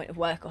to be a point of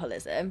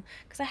workaholism,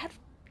 because I had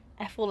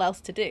F all else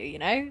to do, you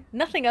know,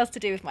 nothing else to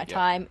do with my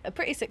time, a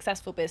pretty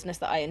successful business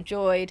that I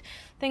enjoyed,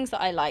 things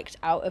that I liked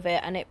out of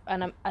it,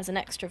 and as an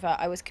extrovert,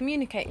 I was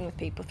communicating with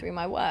people through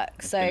my work.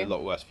 It's been a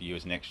lot worse for you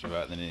as an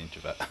extrovert than an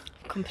introvert.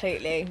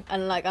 Completely.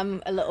 And like,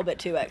 I'm a little bit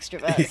too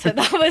extrovert, so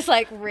that was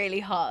like really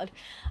hard.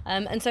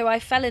 And so I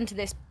fell into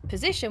this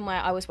position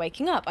where I was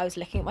waking up, I was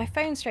looking at my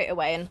phone straight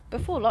away, and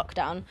before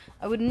lockdown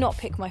I would not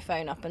pick my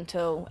phone up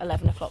until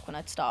 11 o'clock when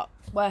I'd start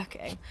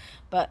working.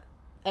 But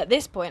at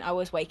this point, I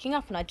was waking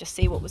up and I'd just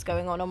see what was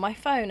going on my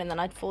phone, and then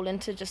I'd fall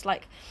into just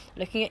like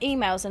looking at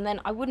emails, and then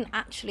I wouldn't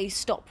actually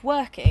stop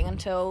working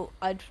until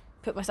I'd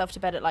put myself to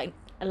bed at like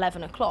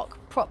 11 o'clock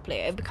properly.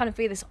 It would kind of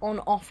be this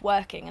on-off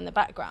working in the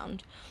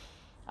background.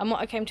 And what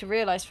I came to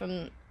realise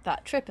from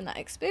that trip and that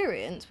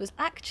experience was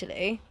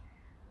actually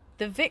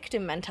the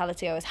victim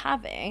mentality I was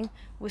having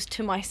was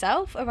to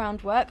myself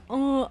around work.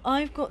 Oh,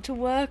 I've got to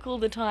work all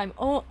the time.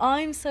 Oh,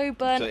 I'm so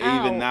burnt out.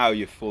 So even now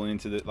you're falling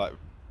into the, like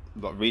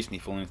recently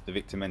falling into the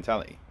victim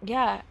mentality.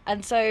 Yeah.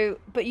 And so,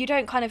 but you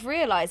don't kind of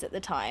realise at the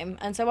time.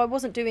 And so I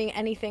wasn't doing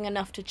anything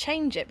enough to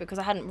change it because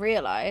I hadn't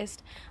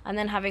realised. And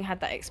then having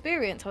had that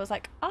experience, I was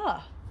like,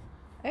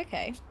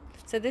 okay.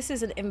 So this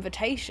is an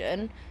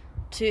invitation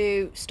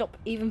to stop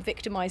even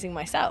victimising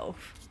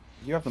myself.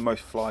 You have the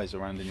most flies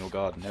around in your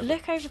garden ever.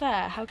 Look over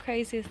there. How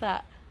crazy is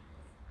that?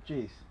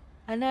 Jeez.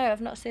 I know,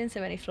 I've not seen so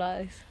many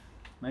flies.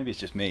 Maybe it's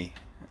just me.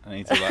 I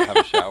need to like have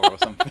a shower or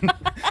something.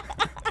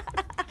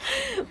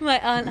 My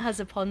aunt has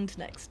a pond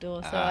next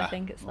door, so I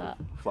think it's that.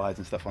 Flies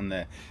and stuff on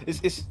there.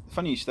 It's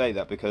funny you say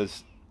that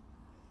because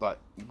like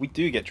we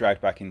do get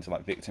dragged back into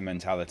like victim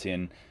mentality,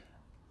 and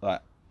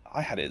like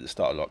I had it at the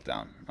start of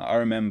lockdown. I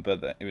remember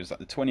that it was like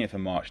the 20th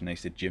of March and they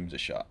said gyms are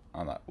shut.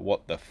 I'm like,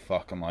 what the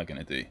fuck am I going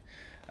to do?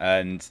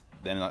 And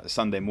then like the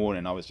Sunday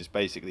morning, I was just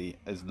basically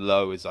as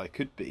low as I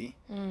could be.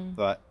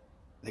 Like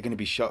they're going to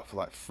be shut for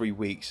like 3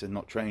 weeks and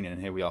not training,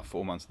 and here we are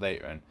 4 months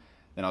later. And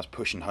then I was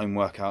pushing home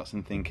workouts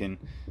and thinking,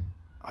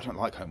 I don't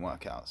like home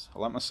workouts. I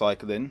like my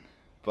cycling,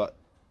 but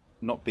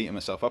not beating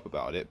myself up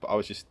about it. But I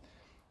was just,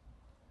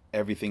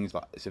 everything's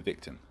like, it's a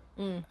victim.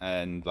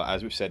 And like,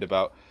 as we've said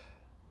about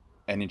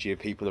energy of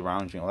people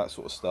around you, all that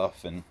sort of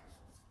stuff, and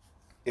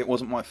it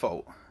wasn't my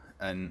fault.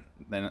 And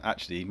then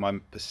actually my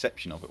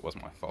perception of it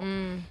wasn't my fault.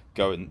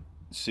 Going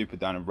super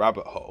down a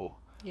rabbit hole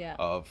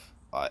of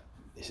like,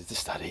 this is the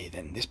study,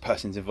 then this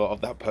person's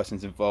involved, that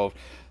person's involved,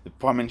 the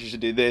prime minister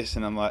should do this,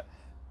 and I'm like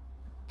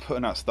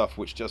putting out stuff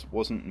which just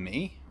wasn't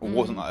me, or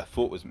wasn't like I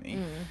thought was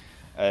me,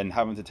 and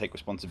having to take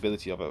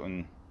responsibility of it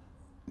and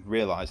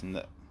realizing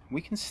that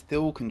we can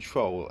still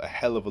control a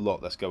hell of a lot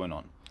that's going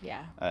on.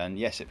 And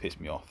yes, it pissed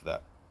me off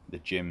that the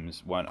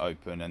gyms weren't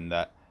open, and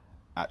that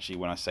actually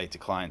when I say to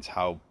clients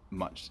how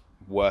much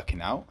working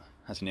out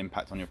has an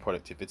impact on your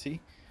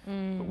productivity,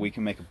 but we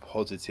can make a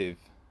positive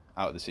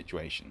out of the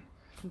situation.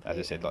 Completely. As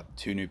I said, like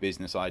 2 new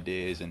business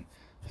ideas and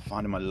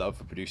finding my love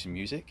for producing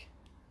music.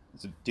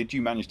 So did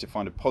you manage to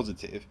find a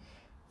positive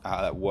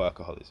out of that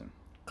workaholism?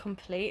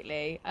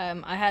 Completely.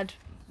 I had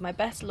my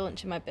best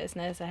launch in my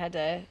business. I had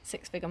a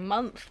 6-figure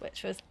month,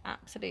 which was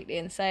absolutely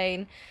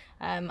insane.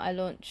 I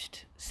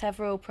launched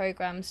several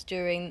programs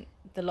during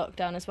the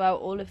lockdown as well.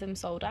 All of them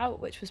sold out,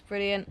 which was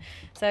brilliant.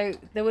 So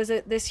there was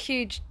this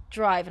huge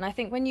drive. And I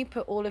think when you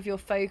put all of your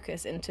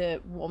focus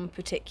into one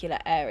particular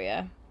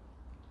area,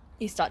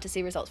 you start to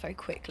see results very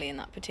quickly in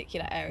that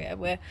particular area.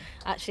 We're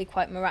actually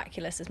quite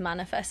miraculous as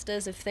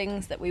manifestors of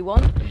things that we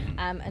want,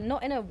 and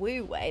not in a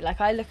woo way.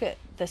 Like I look at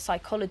the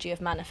psychology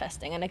of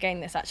manifesting, and again,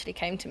 this actually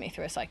came to me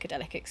through a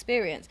psychedelic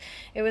experience.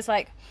 It was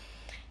like,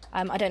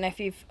 I don't know if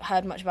you've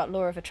heard much about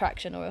law of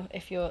attraction or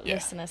if your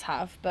listeners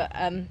have, but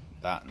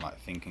that and like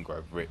Think and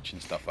Grow Rich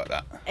and stuff like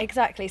that.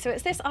 Exactly. So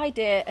it's this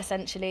idea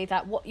essentially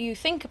that what you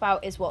think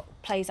about is what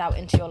plays out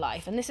into your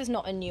life, and this is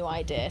not a new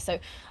idea. So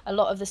a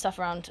lot of the stuff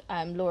around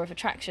law of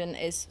attraction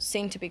is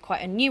seen to be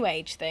quite a new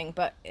age thing,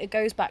 but it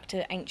goes back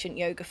to ancient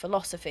yoga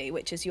philosophy,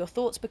 which is your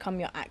thoughts become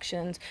your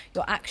actions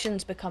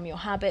become your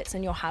habits,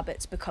 and your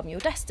habits become your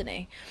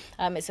destiny.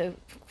 It's a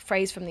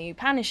phrase from the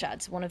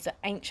Upanishads, one of the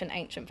ancient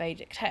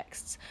Vedic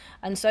texts.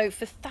 And so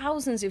for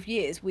thousands of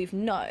years we've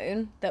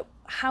known that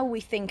how we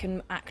think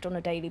and act on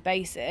a daily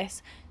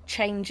basis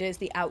changes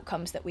the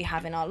outcomes that we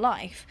have in our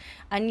life,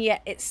 and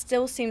yet it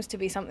still seems to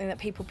be something that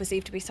people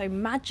perceive to be so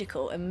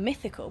magical and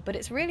mythical, but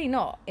it's really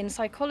not. In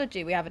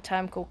psychology we have a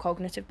term called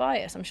cognitive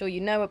bias. I'm sure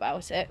you know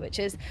about it, which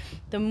is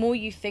the more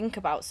you think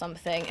about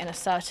something in a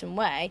certain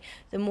way,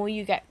 the more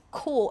you get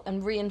caught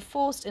and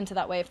reinforced into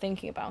that way of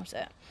thinking about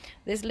it.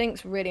 This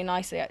links really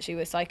nicely actually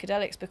with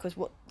psychedelics, because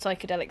what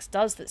psychedelics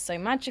does that's so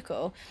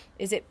magical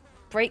is it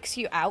breaks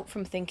you out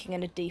from thinking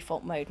in a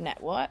default mode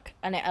network,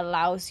 and it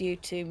allows you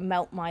to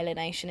melt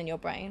myelination in your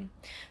brain.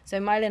 So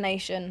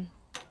myelination,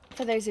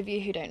 for those of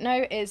you who don't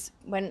know, is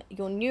when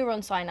your neuron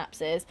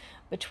synapses,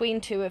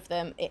 between 2 of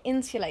them, it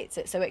insulates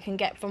it so it can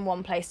get from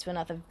one place to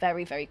another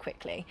very, very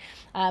quickly.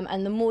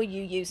 And the more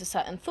you use a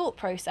certain thought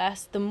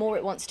process, the more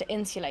it wants to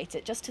insulate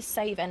it, just to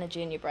save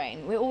energy in your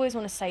brain. We always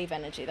want to save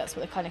energy. That's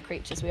what the kind of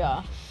creatures we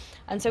are.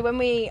 And so when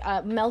we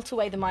melt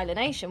away the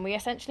myelination, we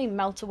essentially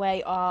melt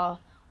away our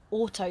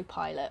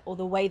autopilot, or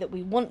the way that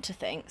we want to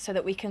think, so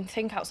that we can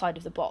think outside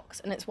of the box.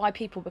 And it's why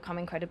people become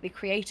incredibly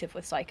creative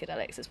with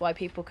psychedelics. It's why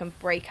people can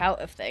break out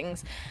of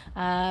things,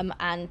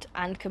 and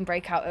can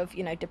break out of,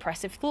 you know,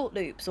 depressive thought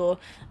loops or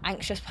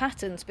anxious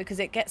patterns, because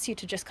it gets you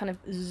to just kind of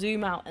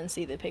zoom out and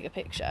see the bigger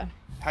picture.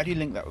 How do you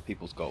link that with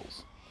people's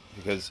goals?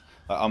 Because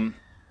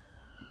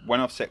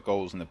when I've set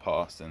goals in the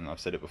past, and I've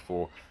said it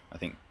before, I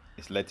think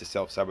it's led to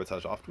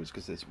self-sabotage afterwards,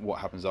 because it's what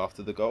happens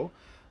after the goal.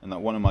 And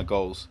like one of my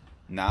goals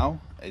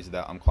now is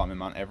that I'm climbing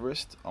Mount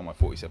Everest on my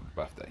 47th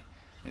birthday.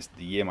 It's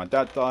the year my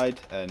dad died,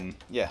 and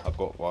yeah, I've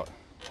got well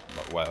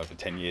over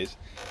 10 years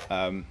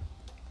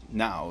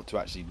now to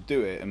actually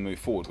do it and move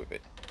forward with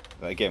it.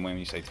 But again, when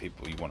you say to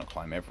people you want to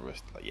climb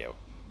Everest, like, yeah,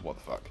 what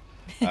the fuck?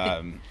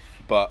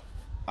 But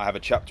I have a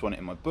chapter on it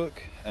in my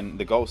book, and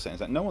the goal setting is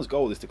that no one's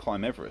goal is to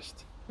climb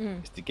Everest.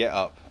 It's to get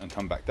up and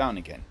come back down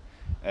again.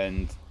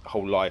 And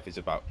whole life is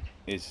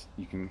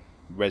you can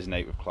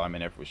resonate with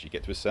climbing Everest. You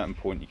get to a certain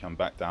point, you come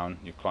back down,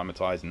 you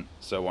acclimatise and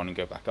so on and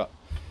go back up.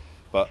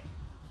 But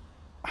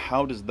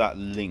how does that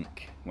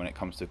link when it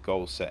comes to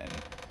goal setting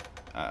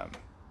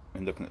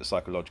and looking at the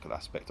psychological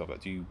aspect of it?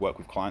 Do you work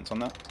with clients on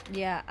that?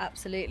 Yeah,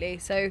 absolutely.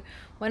 So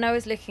when I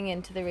was looking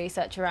into the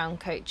research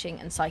around coaching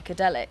and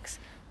psychedelics,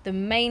 the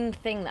main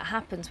thing that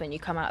happens when you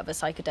come out of a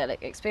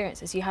psychedelic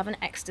experience is you have an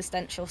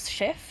existential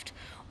shift,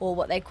 or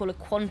what they call a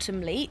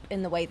quantum leap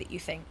in the way that you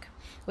think,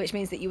 which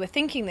means that you were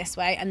thinking this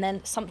way and then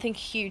something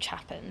huge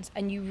happens,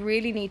 and you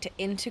really need to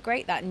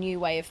integrate that new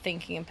way of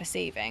thinking and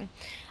perceiving.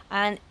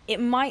 And it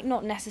might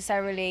not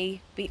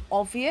necessarily be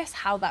obvious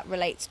how that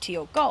relates to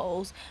your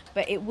goals,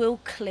 but it will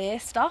clear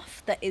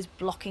stuff that is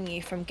blocking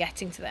you from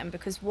getting to them,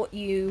 because what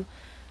you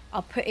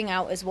are putting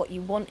out is what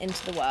you want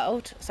into the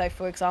world. So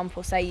for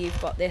example, say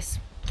you've got this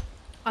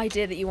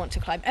idea that you want to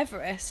climb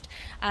Everest,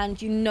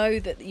 and you know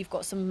that you've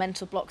got some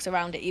mental blocks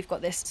around it. You've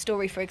got this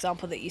story, for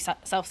example, that you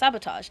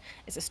self-sabotage.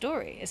 It's a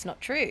story, it's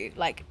not true.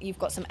 Like, you've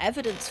got some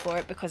evidence for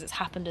it because it's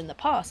happened in the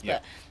past,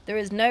 but there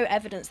is no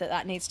evidence that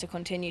that needs to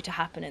continue to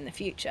happen in the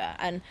future.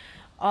 And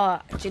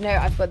do you know,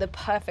 I've got the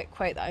perfect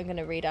quote that I'm going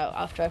to read out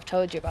after I've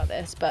told you about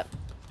this, but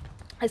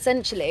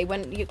essentially,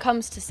 when it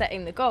comes to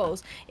setting the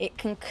goals, it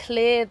can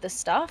clear the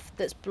stuff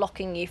that's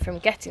blocking you from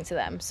getting to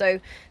them.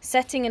 So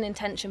setting an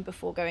intention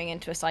before going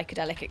into a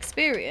psychedelic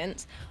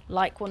experience,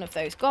 like one of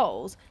those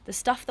goals, the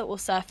stuff that will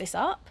surface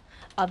up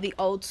are the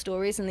old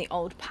stories and the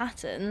old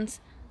patterns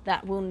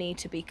that will need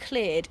to be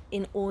cleared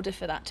in order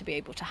for that to be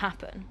able to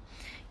happen.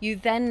 You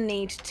then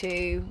need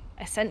to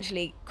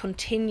essentially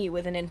continue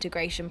with an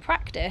integration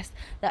practice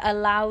that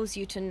allows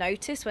you to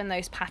notice when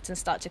those patterns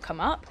start to come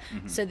up,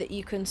 so that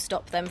you can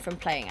stop them from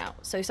playing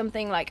out. So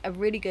something like a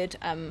really good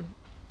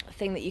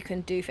thing that you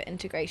can do for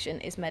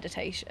integration is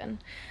meditation,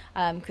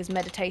 because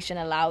meditation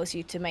allows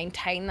you to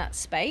maintain that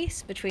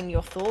space between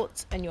your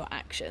thoughts and your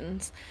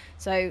actions.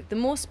 So the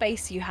more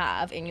space you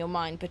have in your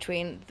mind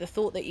between the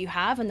thought that you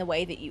have and the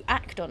way that you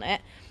act on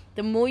it,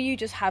 the more you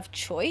just have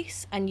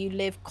choice and you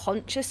live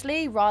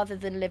consciously rather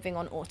than living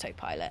on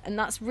autopilot. And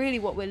that's really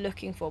what we're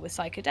looking for with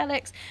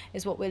psychedelics,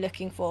 is what we're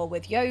looking for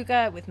with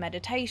yoga, with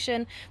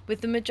meditation,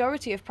 with the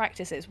majority of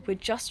practices. We're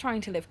just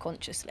trying to live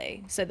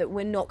consciously so that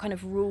we're not kind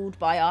of ruled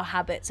by our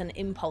habits and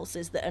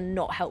impulses that are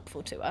not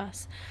helpful to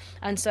us.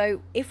 And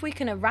so if we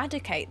can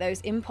eradicate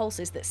those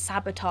impulses that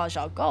sabotage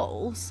our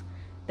goals,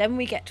 then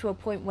we get to a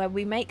point where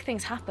we make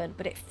things happen,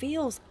 but it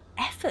feels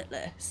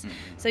effortless.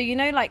 So, you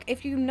know, like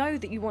if you know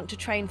that you want to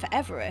train for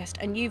Everest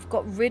and you've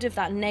got rid of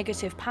that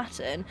negative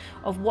pattern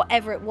of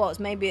whatever it was,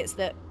 maybe it's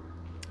that,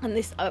 and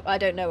this I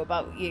don't know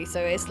about you, so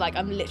it's like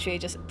I'm literally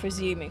just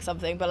presuming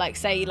something, but like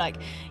say like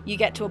you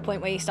get to a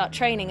point where you start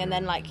training and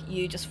then like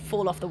you just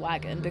fall off the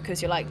wagon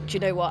because you're like, do you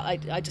know what,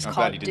 I just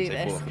can't do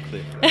this.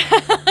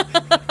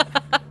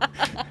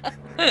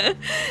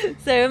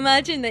 So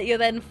imagine that you're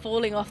then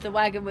falling off the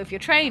wagon with your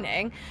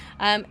training.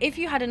 If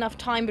you had enough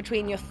time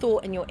between your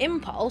thought and your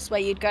impulse where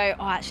you'd go,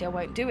 oh, actually I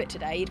won't do it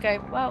today, you'd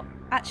go, well,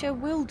 actually I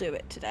will do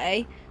it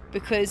today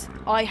because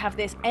I have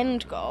this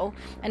end goal.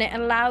 And it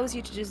allows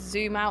you to just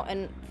zoom out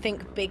and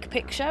think big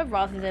picture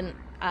rather than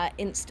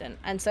instant.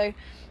 And so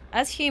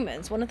as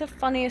humans, one of the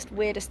funniest,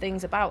 weirdest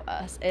things about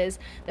us is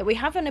that we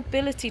have an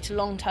ability to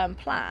long-term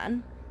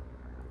plan,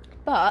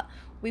 but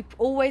we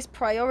always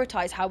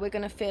prioritize how we're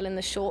going to feel in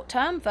the short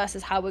term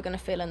versus how we're going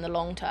to feel in the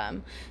long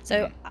term.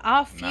 So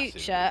our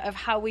future of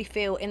how we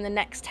feel in the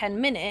next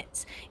 10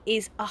 minutes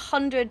is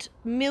 100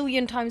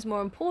 million times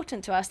more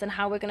important to us than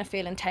how we're going to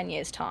feel in 10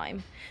 years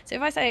time. So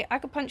if I say I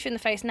could punch you in the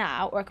face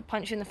now, or I could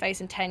punch you in the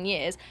face in 10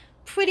 years,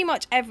 pretty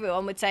much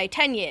everyone would say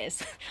 10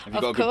 years.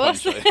 Of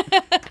course.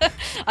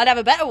 I'd have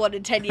a better one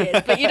in 10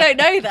 years, but you don't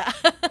know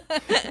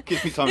that.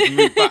 Gives me time to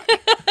move back.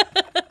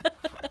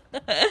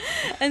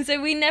 And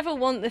so we never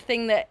want the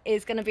thing that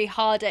is going to be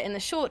harder in the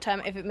short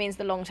term if it means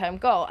the long-term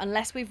goal,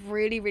 unless we've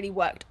really, really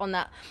worked on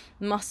that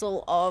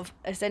muscle of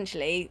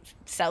essentially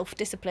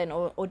self-discipline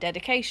or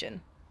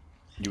dedication.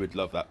 You would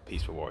love that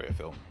Peaceful Warrior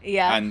film.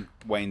 Yeah. And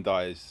Wayne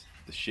Dyer's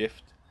The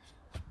Shift.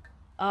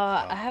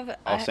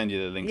 I'll send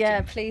you the link.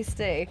 Yeah, please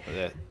do.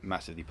 They're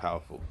massively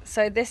powerful.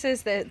 So this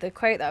is the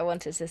quote that I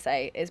wanted to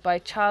say is by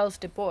Charles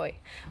Du Bois,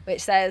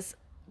 which says,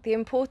 the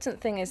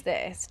important thing is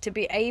this: to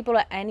be able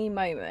at any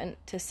moment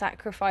to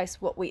sacrifice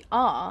what we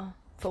are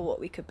for what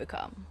we could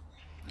become.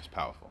 It's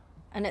powerful.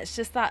 And it's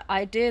just that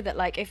idea that,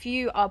 like, if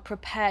you are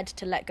prepared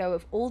to let go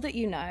of all that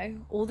you know,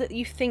 all that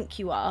you think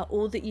you are,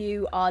 all that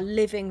you are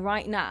living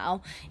right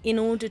now, in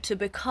order to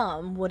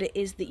become what it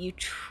is that you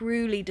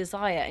truly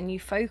desire, and you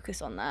focus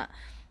on that,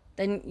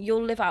 then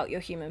you'll live out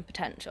your human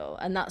potential.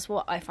 And that's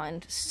what I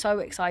find so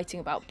exciting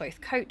about both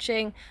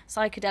coaching,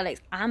 psychedelics,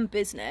 and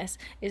business,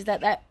 is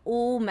that they're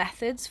all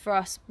methods for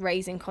us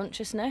raising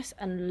consciousness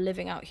and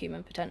living out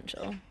human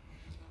potential.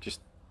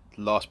 Just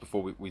last,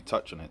 before we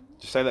touch on it,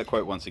 just say that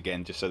quote once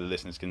again, just so the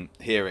listeners can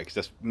hear it, because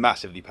that's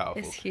massively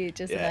powerful. It's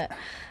huge, isn't it?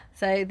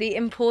 So the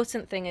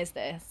important thing is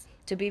this: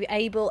 to be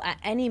able at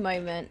any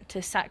moment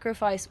to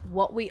sacrifice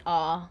what we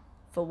are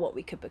for what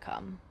we could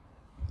become.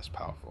 That's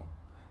powerful,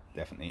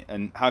 definitely.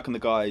 And how can the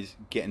guys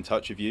get in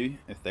touch with you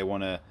if they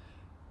want to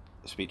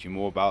speak to you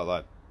more about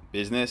like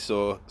business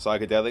or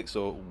psychedelics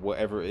or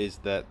whatever it is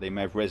that they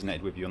may have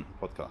resonated with you on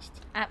the podcast?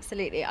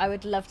 Absolutely, I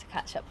would love to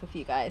catch up with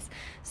you guys.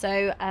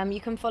 So you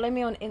can follow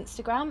me on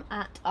Instagram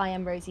at I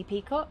am Rosie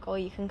Peacock, or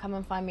you can come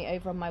and find me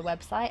over on my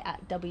website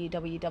at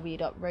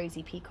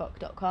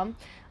www.rosiepeacock.com.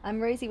 I'm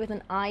Rosie with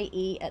an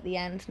IE at the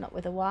end, not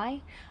with a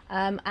Y.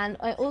 And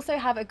I also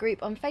have a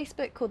group on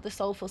Facebook called the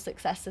Soulful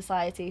Success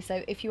Society.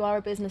 So if you are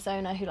a business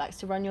owner who likes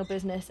to run your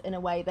business in a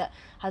way that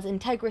has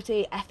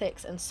integrity,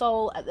 ethics and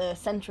soul at the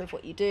center of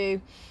what you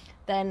do,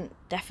 then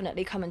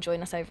definitely come and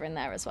join us over in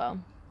there as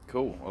well.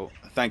 Cool. Well,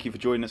 thank you for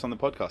joining us on the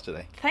podcast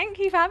today. Thank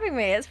you for having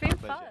me. It's been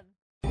fun.